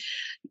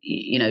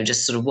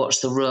 just sort of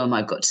watch the room,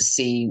 I've got to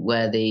see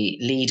where the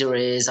leader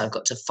is, I've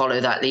got to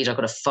follow that leader, I've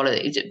got to follow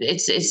it.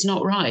 It's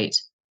not right.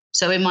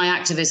 So in my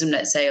activism,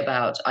 let's say,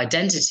 about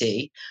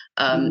identity,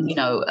 a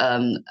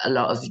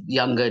lot of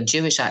younger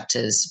Jewish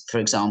actors, for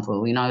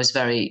example, I was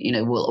very,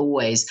 will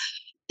always,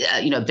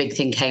 a big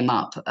thing came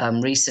up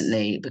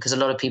recently because a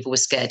lot of people were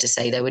scared to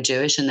say they were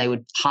Jewish, and they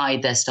would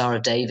hide their Star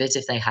of David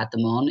if they had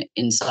them on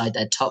inside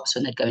their tops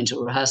when they'd go into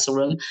a rehearsal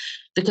room,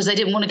 because they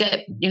didn't want to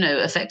get,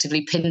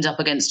 effectively pinned up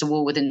against a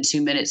wall within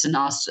 2 minutes and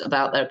asked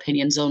about their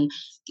opinions on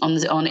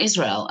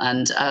Israel.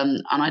 And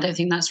I don't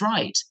think that's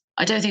right.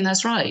 I don't think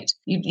that's right.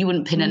 You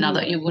wouldn't pin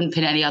you wouldn't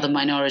pin any other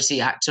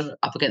minority actor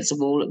up against a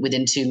wall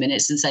within 2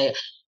 minutes and say,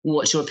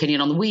 what's your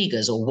opinion on the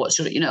Uyghurs, or what's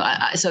your,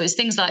 so it's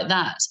things like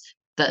that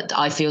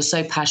I feel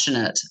so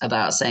passionate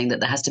about, saying that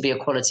there has to be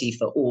equality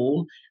for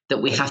all,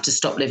 that we have to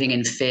stop living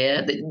in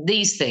fear.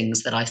 These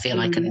things that I feel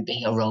I can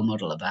be a role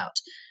model about.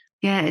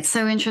 Yeah, it's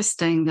so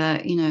interesting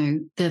that,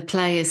 the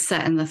play is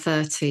set in the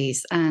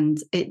 30s,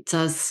 and it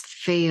does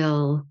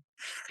feels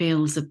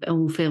a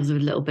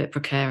little bit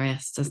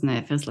precarious, doesn't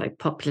it? It feels like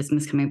populism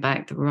is coming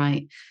back, the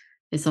right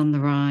is on the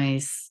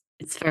rise.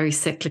 It's very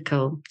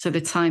cyclical. So the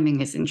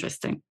timing is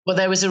interesting. Well,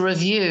 there was a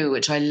review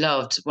which I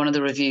loved. One of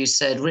the reviews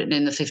said, written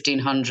in the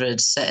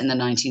 1500s, set in the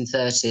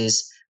 1930s,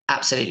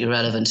 absolutely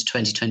relevant to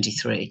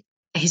 2023.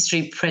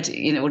 History, what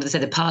do they say?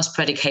 The past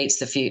predicates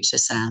the future,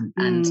 Sam.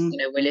 And,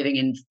 we're living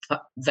in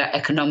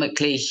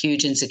economically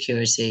huge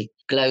insecurity,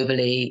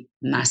 globally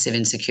massive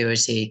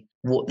insecurity.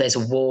 There's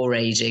a war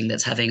raging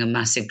that's having a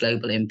massive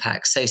global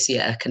impact,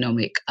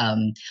 socioeconomic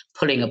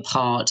pulling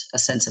apart, a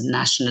sense of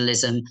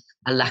nationalism,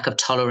 a lack of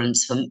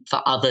tolerance for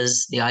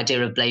others, the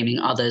idea of blaming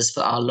others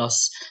for our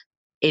loss.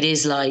 It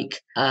is like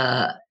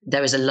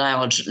there is a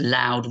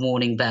loud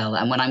warning bell.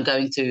 And when I'm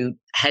going through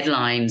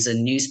headlines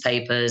and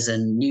newspapers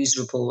and news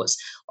reports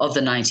of the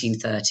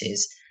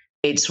 1930s,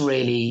 it's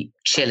really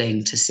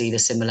chilling to see the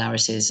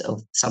similarities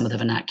of some of the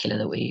vernacular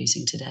that we're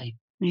using today.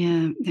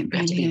 Yeah, it really we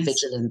have to be is.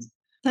 vigilant.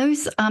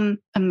 Those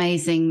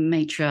amazing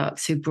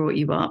matriarchs who brought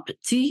you up,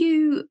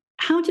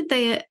 how did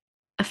they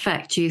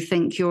affect, do you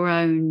think, your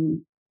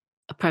own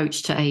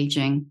approach to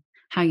aging,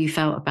 how you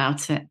felt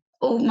about it?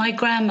 Oh, my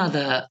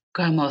grandmother,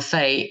 Grandma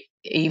Faye,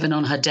 even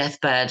on her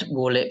deathbed,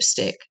 wore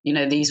lipstick.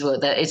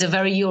 It's a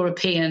very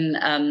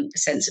European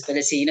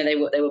sensibility. They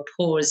were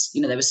poor as,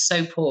 they were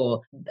so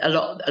poor. A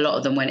lot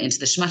of them went into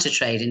the schmutter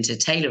trade, into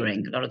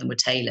tailoring. A lot of them were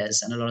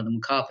tailors and a lot of them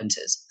were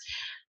carpenters.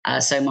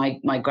 So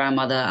my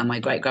grandmother and my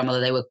great grandmother,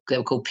 they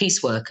were called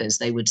piece workers.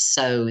 They would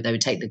sew. They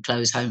would take the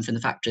clothes home from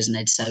the factories and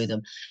they'd sew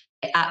them.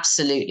 They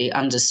absolutely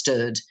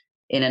understood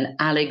in an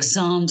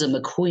Alexander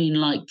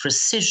McQueen-like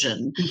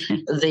precision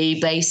the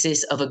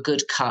basis of a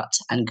good cut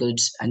and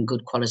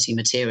good quality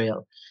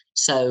material.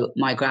 So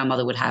my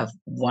grandmother would have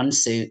one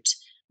suit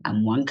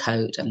and one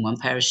coat and one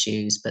pair of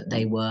shoes, but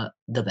they were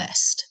the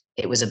best.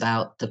 It was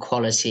about the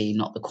quality,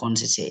 not the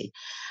quantity.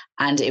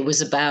 And it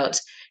was about,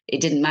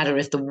 it didn't matter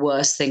if the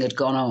worst thing had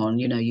gone on,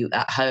 you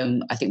at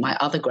home. I think my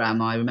other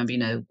grandma, I remember,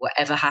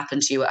 whatever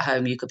happened to you at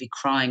home, you could be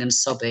crying and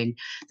sobbing.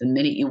 The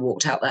minute you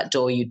walked out that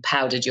door, you'd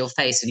powdered your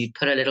face and you'd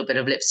put a little bit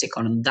of lipstick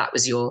on, and that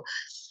was your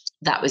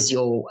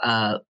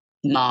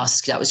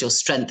mask. That was your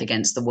strength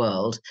against the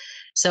world.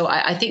 So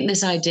I think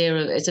this idea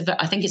of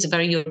I think it's a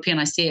very European.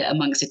 I see it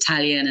amongst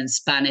Italian and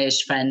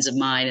Spanish friends of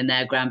mine and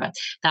their grandparents.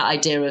 That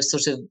idea of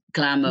sort of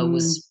glamour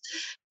was,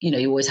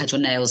 you always had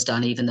your nails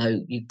done, even though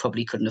you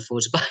probably couldn't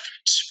afford to buy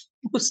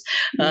vegetables.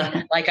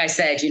 Like I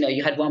said,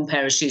 you had one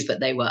pair of shoes,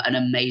 but they were an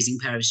amazing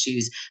pair of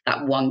shoes.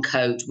 That one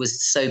coat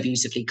was so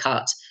beautifully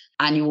cut,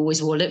 and you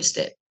always wore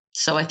lipstick.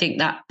 So I think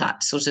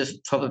that sort of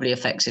probably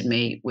affected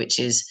me, which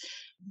is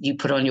you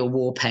put on your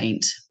war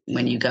paint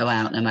when you go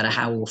out, no matter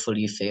how awful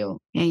you feel.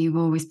 Yeah, you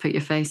always put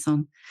your face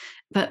on.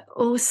 But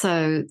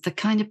also the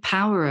kind of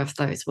power of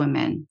those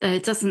women.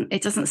 It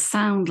doesn't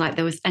sound like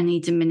there was any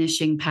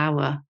diminishing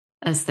power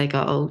as they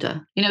got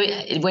older.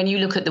 When you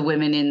look at the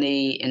women in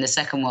the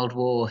Second World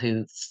War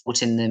who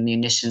fought in the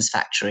munitions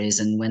factories,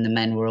 and when the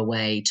men were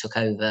away, took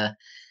over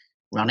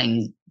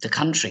running the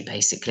country,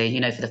 basically,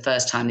 for the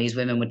first time, these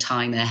women were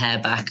tying their hair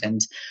back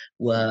and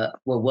were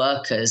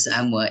workers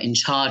and were in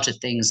charge of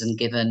things and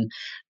given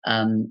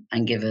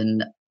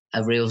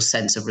a real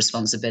sense of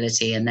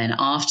responsibility. And then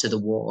after the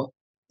war,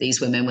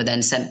 these women were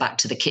then sent back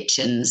to the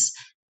kitchens,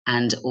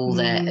 and all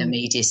their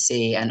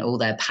immediacy and all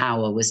their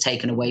power was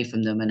taken away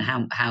from them, and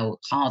how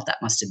hard that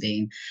must have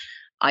been.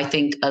 I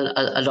think a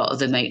lot of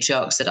the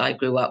matriarchs that I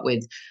grew up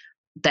with,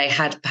 they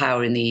had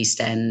power in the East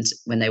End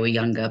when they were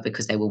younger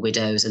because they were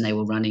widows and they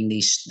were running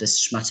the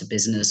schmutter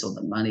business or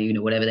the money,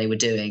 whatever they were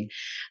doing.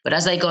 But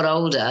as they got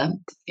older,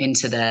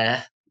 into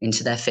their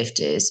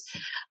 50s,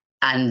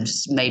 and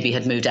maybe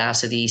had moved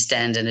out of the East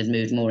End and had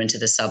moved more into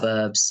the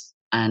suburbs,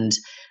 and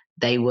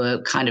they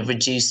were kind of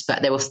reduced,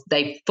 but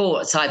they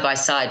fought side by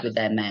side with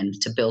their men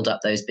to build up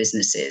those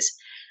businesses.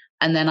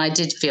 And then I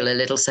did feel a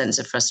little sense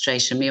of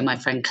frustration. Me and my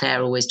friend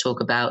Claire always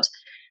talk about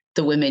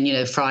the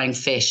women, frying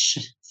fish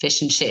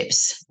and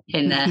chips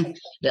in their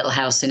little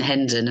house in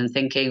Hendon, and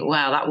thinking,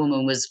 wow, that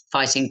woman was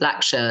fighting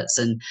black shirts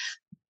and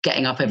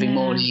getting up every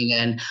morning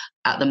and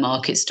at the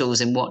market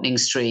stalls in Watling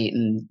Street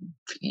and,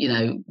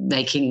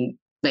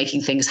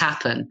 making things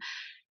happen.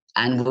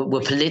 And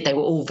they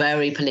were all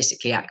very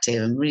politically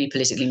active and really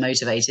politically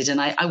motivated. And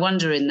I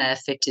wonder in their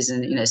 50s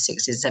and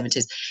 60s,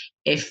 70s,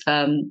 if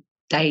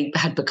they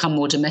had become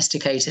more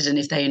domesticated and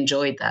if they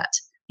enjoyed that.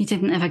 You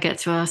didn't ever get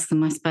to ask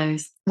them, I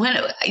suppose.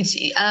 Well, I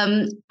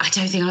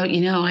don't think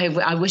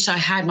I wish I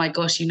had. My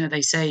gosh,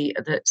 they say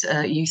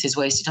that youth is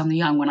wasted on the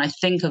young. When I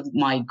think of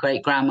my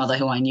great grandmother,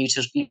 who I knew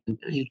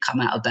who'd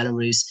come out of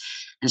Belarus,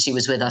 and she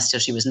was with us till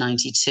she was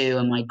 92,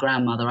 and my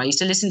grandmother, I used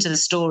to listen to the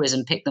stories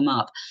and pick them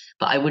up,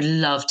 but I would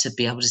love to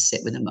be able to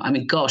sit with them. I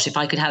mean, gosh, if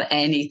I could have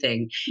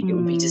anything, it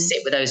would be to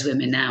sit with those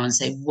women now and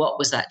say, what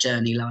was that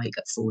journey like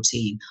at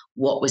 14?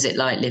 What was it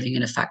like living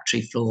in a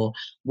factory floor?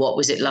 What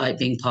was it like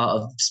being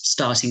part of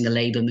starting the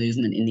labor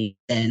movement in the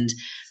end?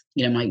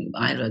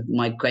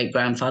 My great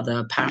grandfather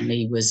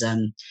apparently was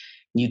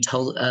knew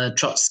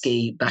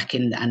Trotsky back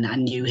in,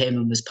 and knew him,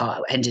 and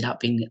ended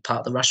up being part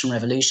of the Russian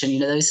Revolution.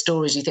 Those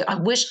stories. You think, I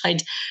wish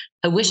I'd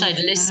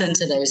listened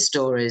to those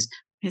stories.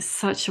 It's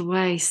such a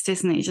waste,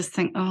 isn't it? You just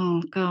think,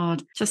 oh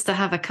God, just to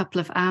have a couple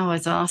of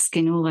hours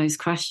asking all those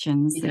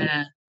questions.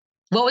 Yeah.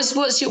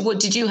 What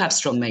did you have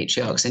strong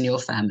matriarchs in your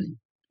family?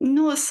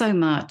 Not so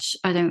much,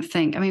 I don't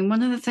think. I mean,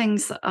 one of the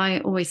things that I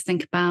always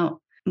think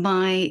about,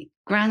 my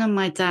gran on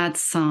my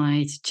dad's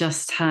side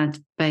just had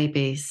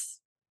babies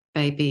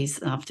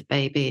after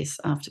babies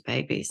after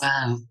babies.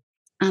 Wow.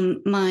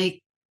 My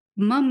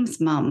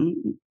mum's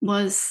mum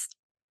was,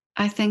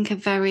 I think, a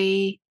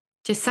very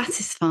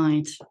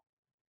dissatisfied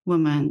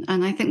woman.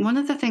 And I think one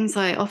of the things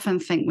I often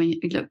think when you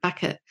look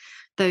back at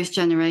those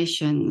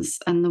generations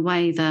and the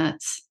way that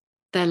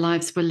their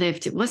lives were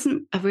lived, it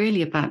wasn't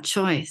really about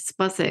choice,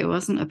 was it? It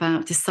wasn't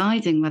about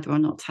deciding whether or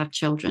not to have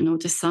children or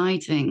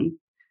deciding,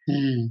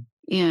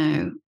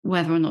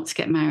 whether or not to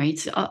get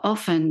married.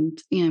 Often,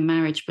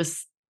 marriage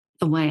was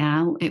a way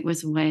out. It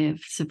was a way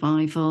of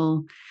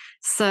survival.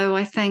 So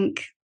I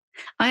think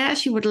I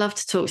actually would love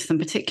to talk to them,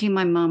 particularly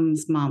my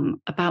mum's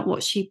mum, about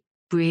what she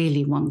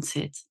really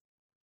wanted,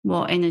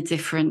 what in a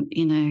different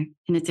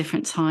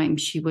time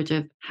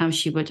how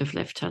she would have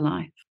lived her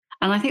life.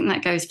 And I think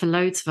that goes for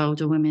loads of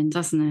older women,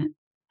 doesn't it?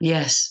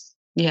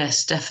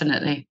 Yes,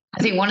 definitely.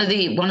 I think one of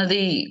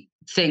the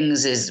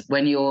things is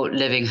when you're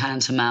living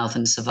hand to mouth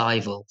and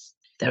survival,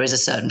 there is a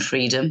certain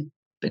freedom,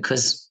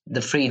 because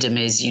the freedom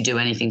is you do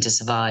anything to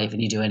survive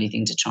and you do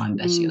anything to try and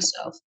better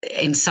yourself.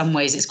 In some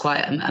ways, it's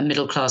quite a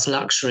middle class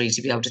luxury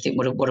to be able to think,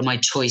 what are my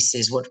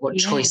choices? What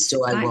choice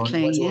do I want?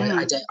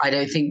 I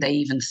don't think they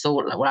even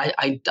thought like. Well,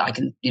 I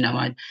can,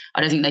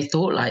 I don't think they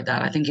thought like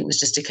that. I think it was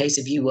just a case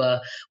of you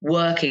were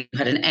working, you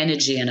had an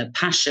energy and a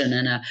passion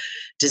and a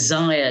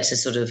desire to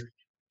sort of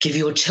give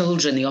your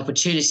children the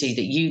opportunity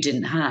that you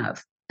didn't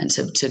have, and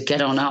to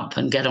get on up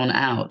and get on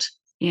out.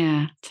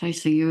 Yeah,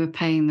 totally. You were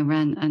paying the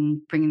rent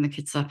and bringing the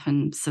kids up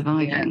and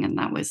surviving, and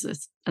that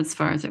was as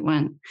far as it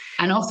went.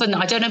 And often,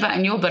 I don't know about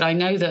in your, but I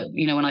know that,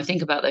 when I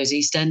think about those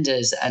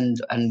EastEnders and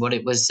what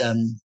it was,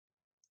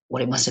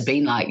 what it must have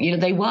been like,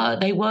 they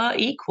were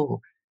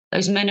equal.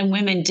 Those men and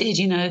women did,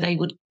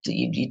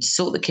 you'd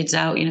sort the kids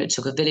out. It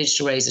took a village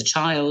to raise a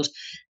child.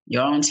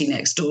 Your auntie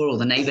next door or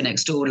the neighbor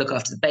next door would look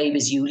after the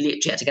babies. You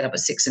literally had to get up at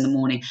 6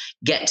 a.m,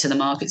 get to the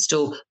market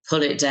stall,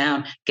 pull it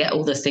down, get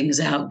all the things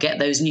out, get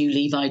those new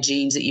Levi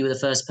jeans that you were the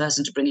first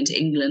person to bring into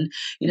England.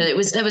 There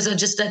was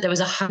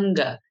a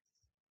hunger.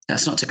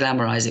 That's not to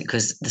glamorize it,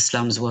 because the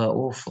slums were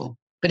awful.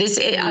 But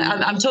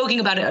I'm talking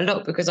about it a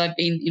lot because I've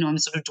been, I'm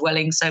sort of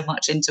dwelling so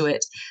much into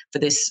it for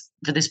this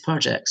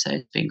project. So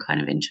it's been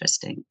kind of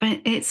interesting.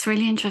 But it's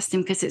really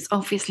interesting because it's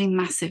obviously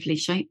massively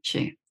shaped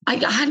you. I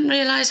hadn't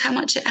realised how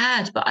much it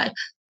had, but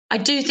I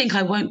do think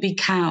I won't be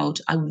cowed.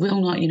 I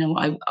will not,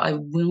 I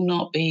will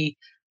not be,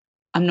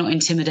 I'm not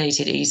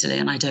intimidated easily,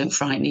 and I don't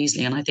frighten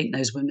easily. And I think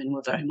those women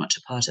were very much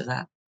a part of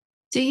that.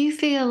 Do you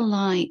feel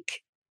like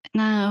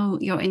now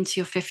you're into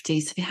your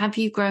 50s, have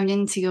you grown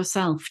into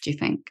yourself, do you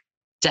think?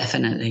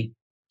 Definitely.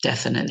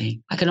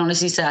 I can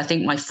honestly say I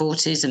think my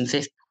 40s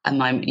and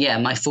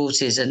my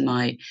 40s and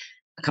my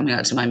coming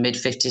out to my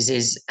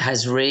mid-50s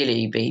has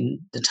really been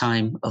the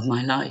time of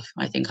my life.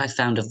 I think I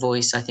found a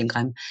voice. I think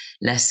I'm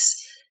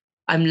less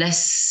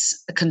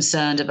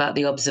concerned about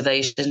the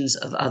observations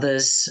of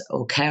others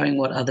or caring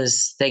what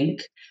others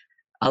think.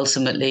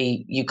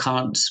 Ultimately, you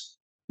can't,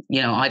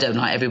 I don't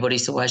like everybody,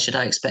 so why should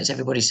I expect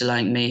everybody to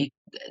like me?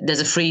 There's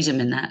a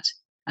freedom in that.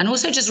 And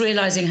also just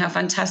realizing how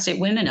fantastic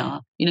women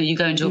are. You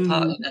go into a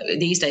party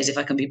these days, if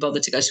I can be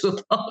bothered to go to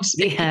a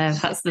party. Yeah,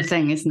 that's the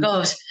thing, isn't it?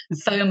 God,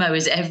 FOMO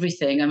is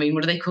everything. I mean,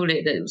 what do they call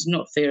it? It's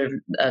not fear of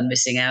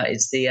missing out.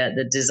 It's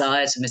the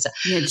desire to miss out.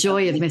 Yeah,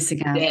 joy of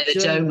missing out. Yeah, the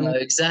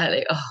JOMO,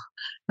 exactly. Oh,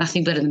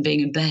 nothing better than being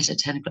in bed at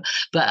 10 o'clock.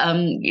 But,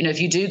 if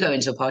you do go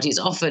into a party, it's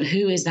often,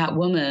 who is that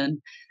woman,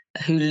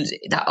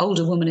 that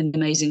older woman in the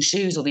amazing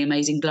shoes or the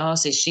amazing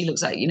glasses? She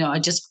looks like,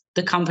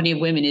 the company of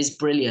women is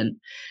brilliant.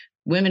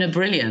 Women are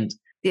brilliant.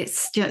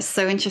 It's just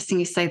so interesting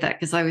you say that,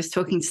 because I was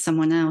talking to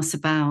someone else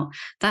about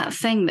that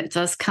thing that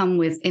does come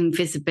with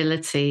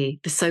invisibility,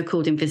 the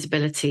so-called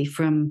invisibility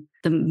from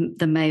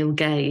the male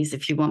gaze,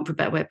 if you want a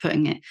better way of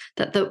putting it,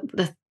 that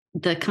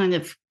the kind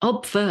of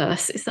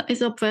obverse,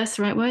 is obverse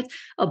the right word?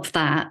 Of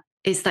that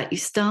is that you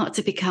start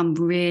to become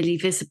really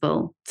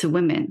visible to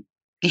women,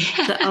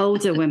 to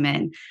older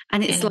women.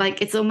 And it's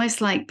it's almost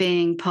like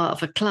being part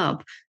of a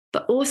club.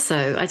 But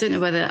also, I don't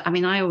know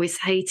I always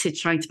hated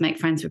trying to make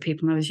friends with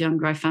people when I was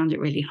younger. I found it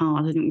really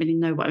hard. I didn't really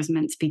know what I was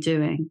meant to be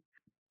doing.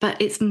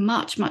 But it's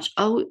much, much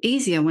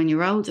easier when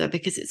you're older,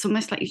 because it's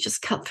almost like you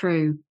just cut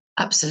through.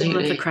 Absolutely.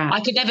 All of the crap.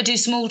 I could never do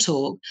small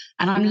talk.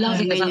 And I'm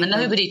loving the fact that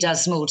nobody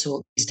does small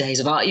talk these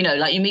days. Like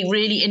you meet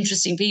really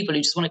interesting people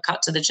who just want to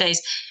cut to the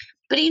chase.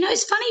 But,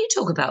 it's funny you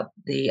talk about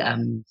the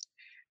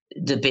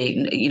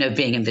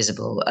being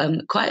invisible.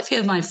 Quite a few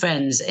of my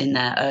friends in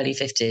their early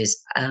 50s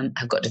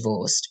have got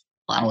divorced.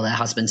 Or their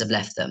husbands have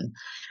left them.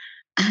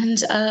 And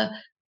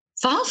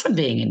far from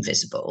being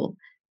invisible,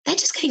 they're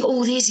just getting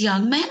all these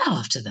young men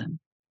after them.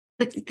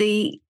 But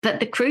the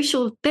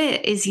crucial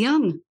bit is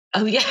young.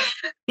 Oh, yeah.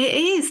 It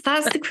is.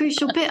 That's the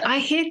crucial bit. I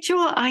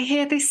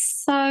hear this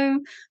so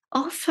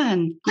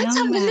often. It's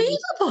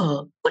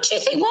unbelievable. What do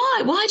you think?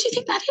 Why? Why do you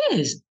think that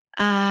is?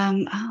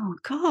 Oh,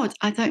 God,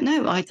 I don't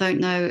know. I don't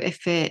know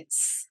if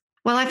it's...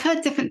 Well, I've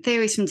heard different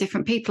theories from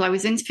different people. I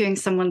was interviewing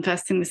someone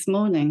first thing this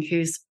morning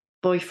whose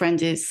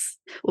boyfriend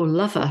or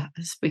lover,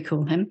 as we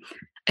call him,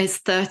 is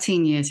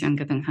 13 years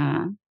younger than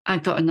her.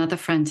 I've got another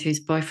friend whose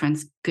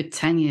boyfriend's good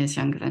 10 years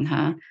younger than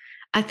her.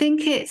 I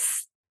think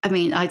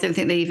I don't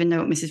think they even know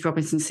what Mrs.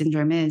 Robinson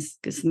syndrome is,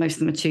 because most of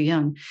them are too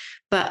young.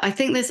 But I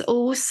think there's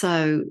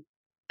also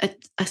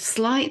a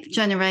slight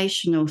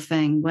generational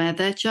thing where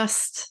they're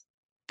just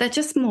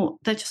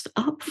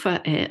up for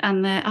it,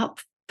 and they're up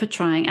for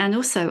trying. And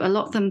also a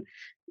lot of them,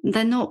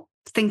 they're not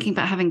thinking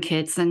about having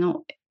kids. They're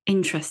not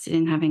interested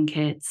in having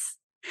kids.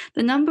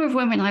 The number of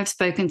women I've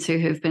spoken to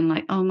who've been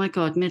like, oh my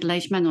God,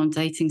 middle-aged men on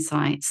dating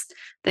sites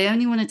They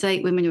only want to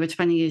date women who are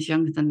 20 years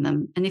younger than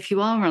them. And if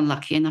you are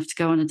unlucky enough to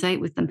go on a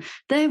date with them,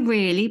 they're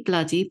really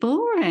bloody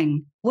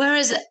boring.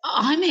 Whereas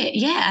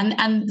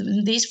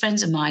and these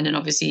friends of mine, and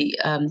obviously,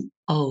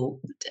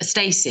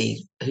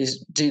 Stacey,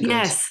 who's do good.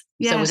 Yes.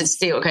 So was it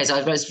still okay? So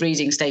I was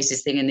reading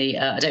Stacey's thing in the.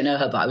 I don't know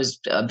her, but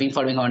I've been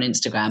following her on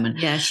Instagram, and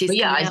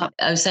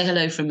I say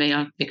hello from me.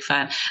 I'm a big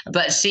fan,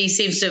 but she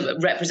seems to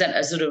represent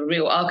a sort of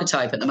real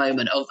archetype at the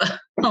moment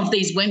of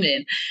these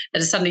women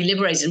that are suddenly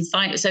liberated and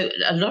find. So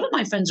a lot of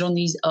my friends are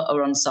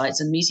on sites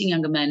and meeting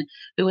younger men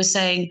who are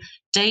saying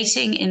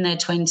dating in their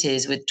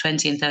 20s with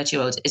 20 and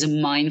 30-year-olds is a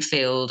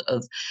minefield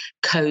of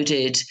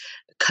codes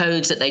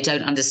that they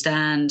don't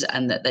understand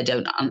and that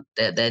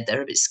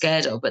they're a bit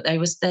scared of. But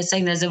they're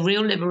saying there's a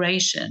real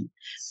liberation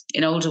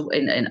in older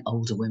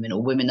women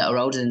or women that are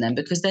older than them,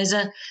 because there's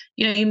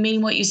you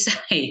mean what you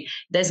say.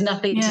 There's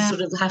nothing to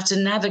sort of have to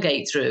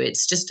navigate through.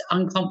 It's just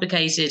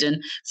uncomplicated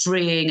and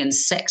freeing and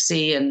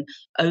sexy and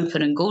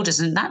open and gorgeous.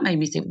 And that made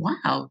me think,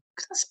 wow,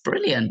 that's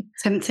brilliant.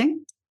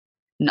 Tempting.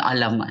 No, I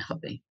love my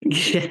hobby.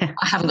 Yeah,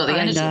 I haven't got the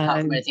energy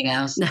apart from anything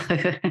else. No.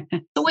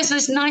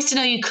 It's nice to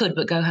know you could,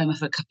 but go home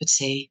for a cup of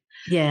tea.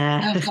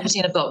 Yeah. Have a cup of tea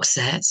and a box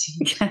set.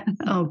 Yeah.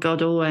 Oh,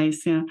 God,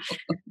 always, yeah.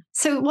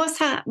 So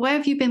where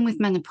have you been with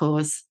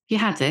menopause? You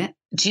had it?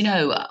 Do you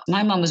know,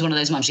 my mum was one of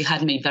those mums. She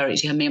had me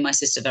and my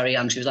sister very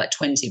young. She was like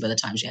 20 by the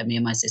time she had me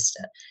and my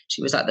sister.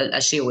 She was like,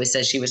 as she always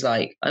says, she was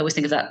like, I always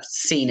think of that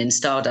scene in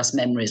Stardust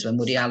Memories when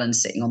Woody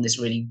Allen's sitting on this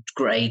really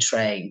grey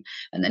train,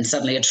 and then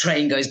suddenly a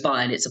train goes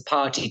by and it's a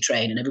party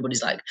train and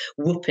everybody's like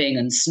whooping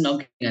and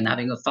snogging and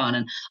having a fun.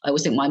 And I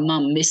always think my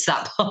mum missed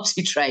that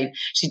party train.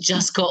 She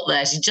just got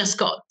there. She just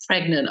got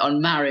pregnant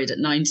and married at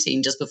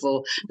 19, just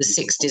before the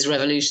 60s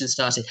revolution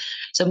started.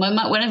 So my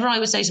mum, whenever I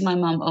would say to my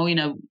mum, oh,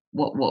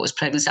 what was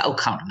pregnancy? Oh,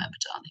 can't remember,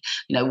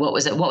 darling. What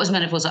was it? What was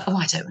menopause? Like, oh,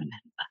 I don't remember.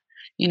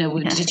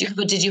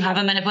 Did you have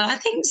a menopause? I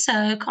think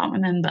so. Can't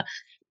remember.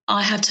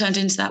 I have turned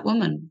into that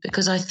woman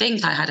because I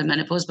think I had a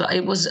menopause, but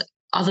it was,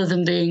 other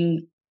than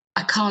being,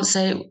 I can't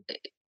say,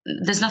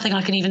 there's nothing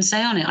I can even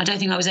say on it. I don't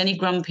think I was any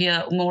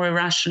grumpier, more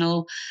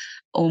irrational,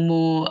 or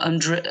more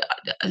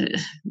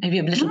maybe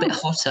a little bit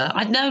hotter.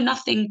 I know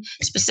nothing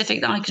specific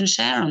that I can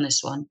share on this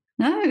one.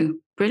 No,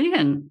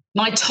 brilliant.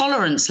 My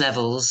tolerance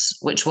levels,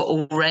 which were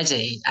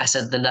already at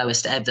the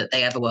lowest ebb that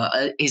they ever were,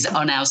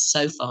 are now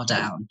so far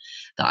down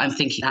that I'm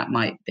thinking that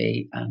might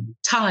be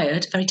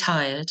very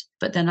tired.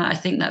 But then I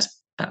think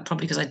that's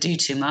probably because I do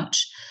too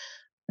much.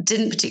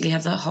 Didn't particularly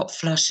have the hot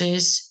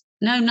flushes.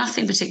 No,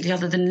 nothing particularly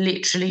other than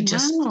literally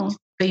just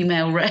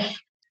female rape.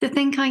 To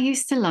think I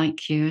used to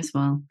like you as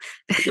well.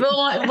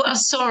 Well,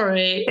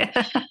 sorry.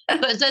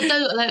 But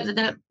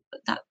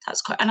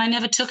that's quite, and I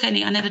never took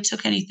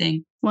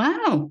anything.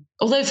 Wow.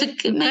 Although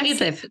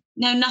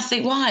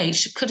nothing. Why?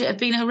 Could it have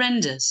been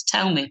horrendous?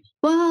 Tell me.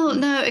 Well,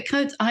 no, it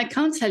could. I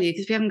can't tell you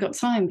because we haven't got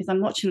time because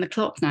I'm watching the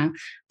clock now.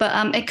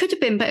 But it could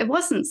have been, but it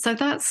wasn't. So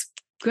that's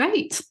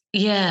great.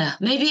 Yeah,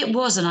 maybe it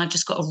was, and I've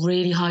just got a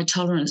really high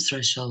tolerance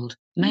threshold.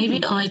 Maybe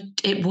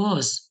it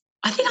was.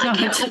 I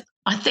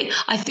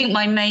think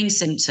my main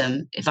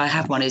symptom, if I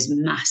have one, is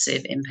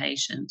massive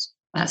impatience.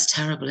 That's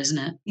terrible, isn't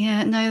it?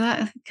 Yeah, no,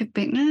 that could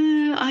be.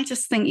 No, I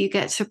just think you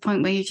get to a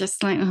point where you're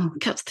just like, oh,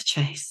 cut to the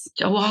chase.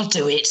 Oh, I'll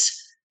do it.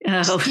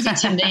 Oh. Give it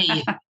to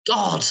me.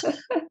 God,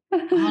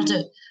 I'll do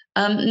it.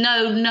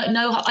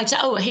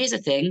 No. Here's the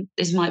thing.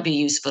 This might be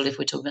useful if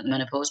we're talking about the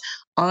menopause.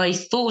 I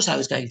thought I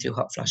was going through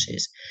hot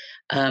flushes.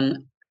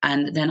 And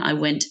then I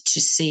went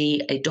to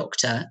see a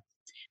doctor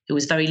who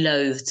was very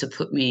loath to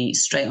put me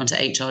straight onto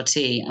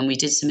HRT, and we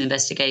did some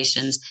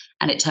investigations,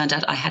 and it turned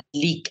out I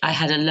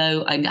had a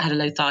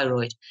low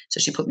thyroid, so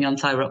she put me on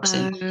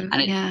thyroxine,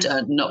 and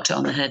it knocked it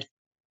on the head.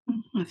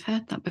 I've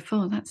heard that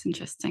before. That's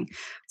interesting.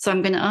 So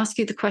I'm going to ask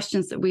you the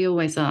questions that we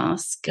always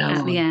ask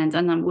the end,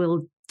 and then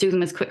we'll do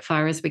them as quick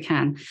fire as we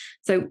can.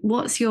 So,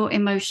 what's your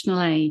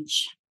emotional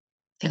age?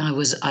 I think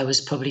I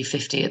was probably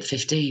 50 at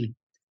 15.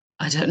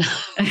 I don't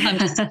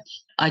know.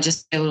 I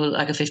just feel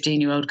like a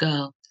 15-year-old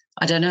girl.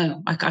 I don't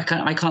know. I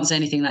can't say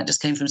anything. That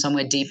just came from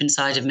somewhere deep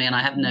inside of me, and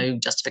I have no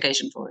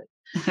justification for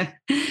it.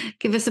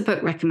 Give us a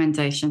book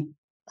recommendation.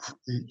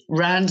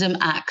 Random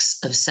Acts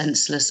of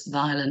Senseless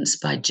Violence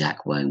by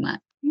Jack Womack.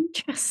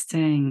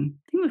 Interesting.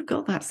 I think we've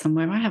got that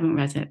somewhere. I haven't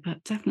read it,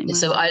 but definitely.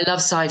 So I love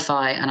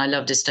sci-fi and I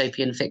love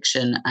dystopian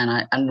fiction,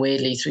 and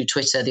weirdly through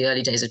Twitter, the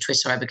early days of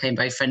Twitter, I became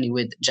very friendly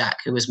with Jack,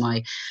 who was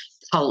my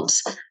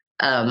cult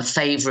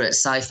favorite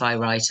sci-fi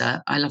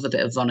writer. I love a bit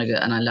of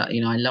Vonnegut, and I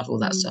love all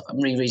that stuff. I'm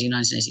rereading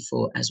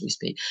 1984 as we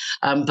speak.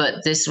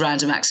 But this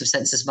Random Acts of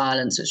Senseless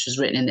Violence, which was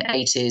written in the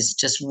 80s,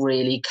 just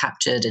really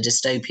captured a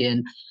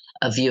dystopian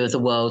view of the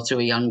world through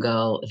a young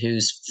girl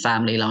whose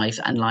family life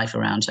and life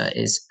around her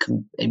is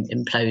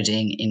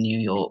imploding in New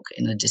York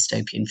in a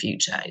dystopian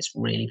future. It's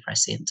really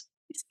prescient.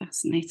 It's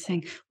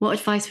fascinating. What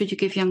advice would you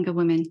give younger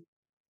women?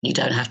 You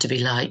don't have to be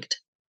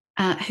liked.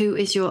 Who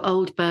is your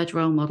old bird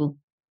role model?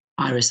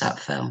 Iris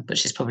Apfel, but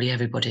she's probably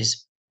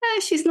everybody's. No,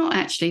 she's not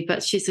actually,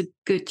 but she's a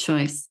good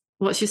choice.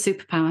 What's your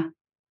superpower?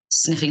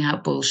 Sniffing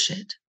out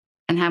bullshit.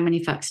 And how many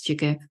fucks do you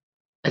give?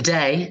 A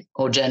day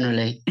or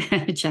generally?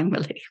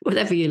 Generally,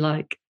 whatever you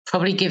like.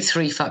 Probably give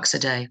 3 fucks a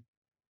day.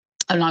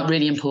 I like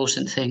really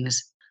important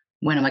things.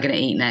 When am I going to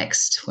eat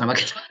next? When am I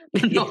going to...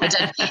 No, I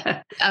don't.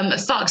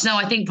 Fucks, no,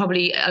 I think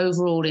probably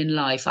overall in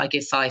life, I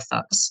give 5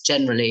 fucks.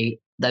 Generally,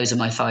 those are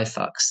my 5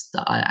 fucks.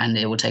 And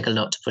it will take a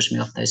lot to push me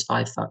off those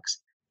 5 fucks.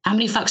 How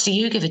many fucks do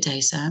you give a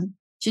day, Sam?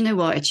 Do you know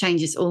what? It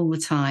changes all the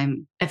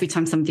time. Every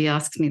time somebody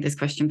asks me this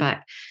question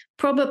back,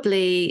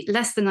 probably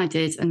less than I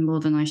did and more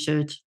than I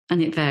should.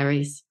 And it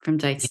varies from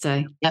day to day.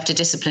 You have to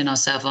discipline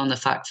ourselves on the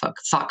fuck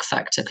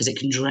factor because it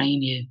can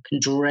drain you, can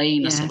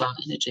drain us of our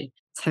energy.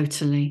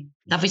 Totally.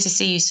 Lovely to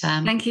see you,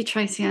 Sam. Thank you,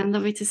 Tracy-Ann.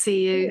 Lovely to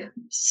see you.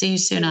 See you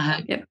soon, I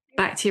hope. Yep.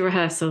 Back to your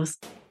rehearsals.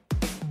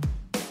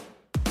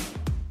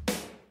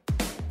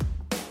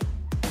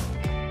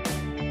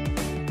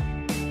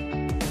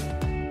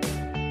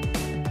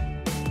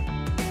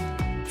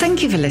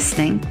 Thank you for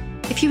listening.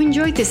 If you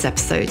enjoyed this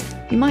episode,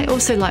 you might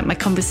also like my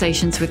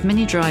conversations with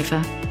Minnie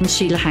Driver and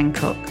Sheila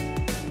Hancock.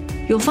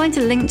 You'll find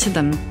a link to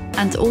them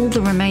and all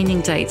the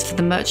remaining dates for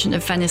the Merchant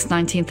of Venice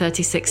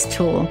 1936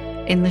 tour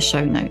in the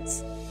show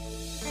notes.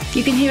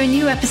 You can hear a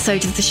new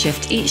episode of The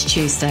Shift each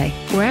Tuesday,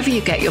 wherever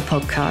you get your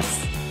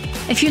podcasts.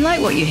 If you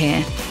like what you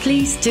hear,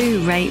 please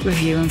do rate,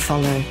 review and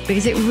follow,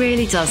 because it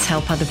really does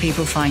help other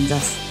people find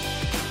us.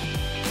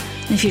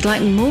 And if you'd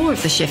like more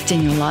of The Shift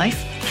in your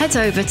life, head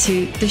over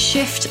to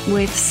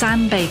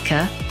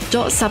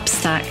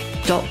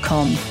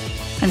theshiftwithsambaker.substack.com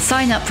and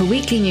sign up for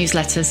weekly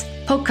newsletters,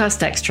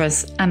 podcast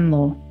extras, and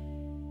more.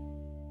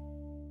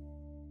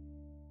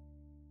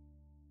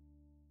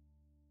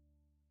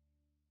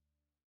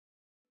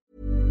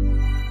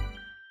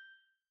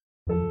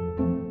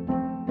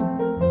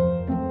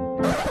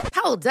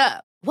 Hold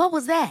up. What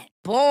was that?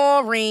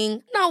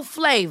 Boring. No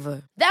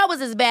flavor. That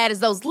was as bad as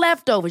those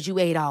leftovers you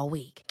ate all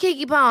week.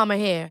 Keke Palmer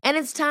here, and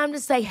it's time to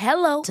say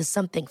hello to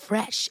something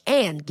fresh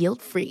and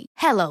guilt-free.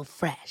 Hello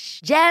Fresh.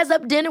 Jazz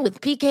up dinner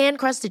with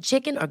pecan-crusted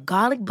chicken or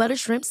garlic butter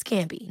shrimp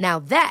scampi. Now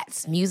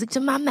that's music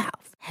to my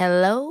mouth.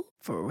 Hello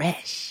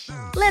Fresh.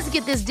 Let's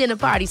get this dinner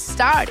party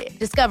started.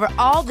 Discover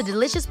all the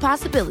delicious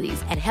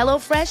possibilities at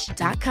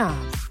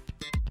hellofresh.com.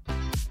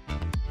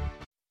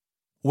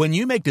 When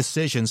you make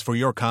decisions for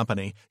your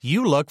company,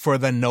 you look for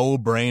the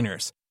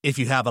no-brainers. If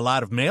you have a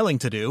lot of mailing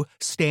to do,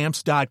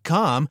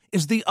 Stamps.com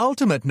is the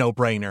ultimate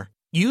no-brainer.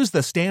 Use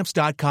the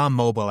Stamps.com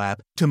mobile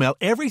app to mail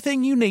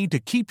everything you need to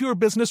keep your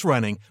business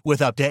running with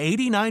up to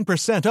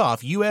 89%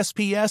 off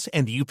USPS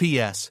and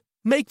UPS.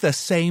 Make the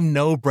same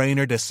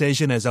no-brainer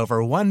decision as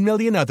over 1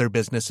 million other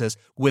businesses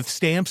with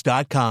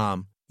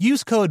Stamps.com.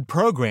 Use code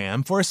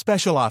PROGRAM for a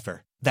special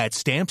offer. That's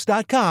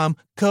Stamps.com,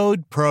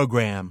 code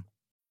PROGRAM.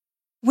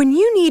 When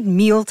you need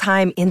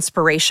mealtime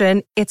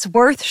inspiration, it's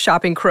worth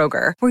shopping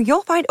Kroger, where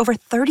you'll find over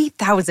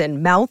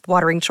 30,000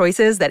 mouth-watering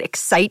choices that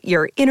excite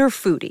your inner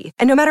foodie.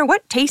 And no matter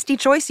what tasty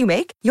choice you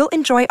make, you'll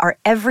enjoy our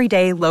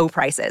everyday low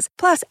prices,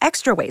 plus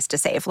extra ways to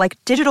save, like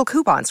digital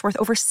coupons worth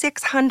over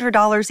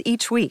 $600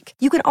 each week.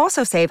 You can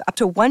also save up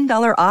to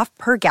 $1 off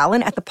per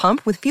gallon at the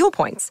pump with fuel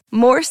points.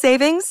 More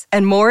savings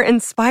and more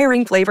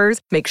inspiring flavors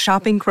make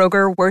shopping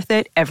Kroger worth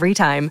it every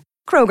time.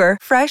 Kroger,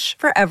 fresh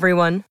for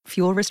everyone.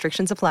 Fuel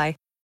restrictions apply.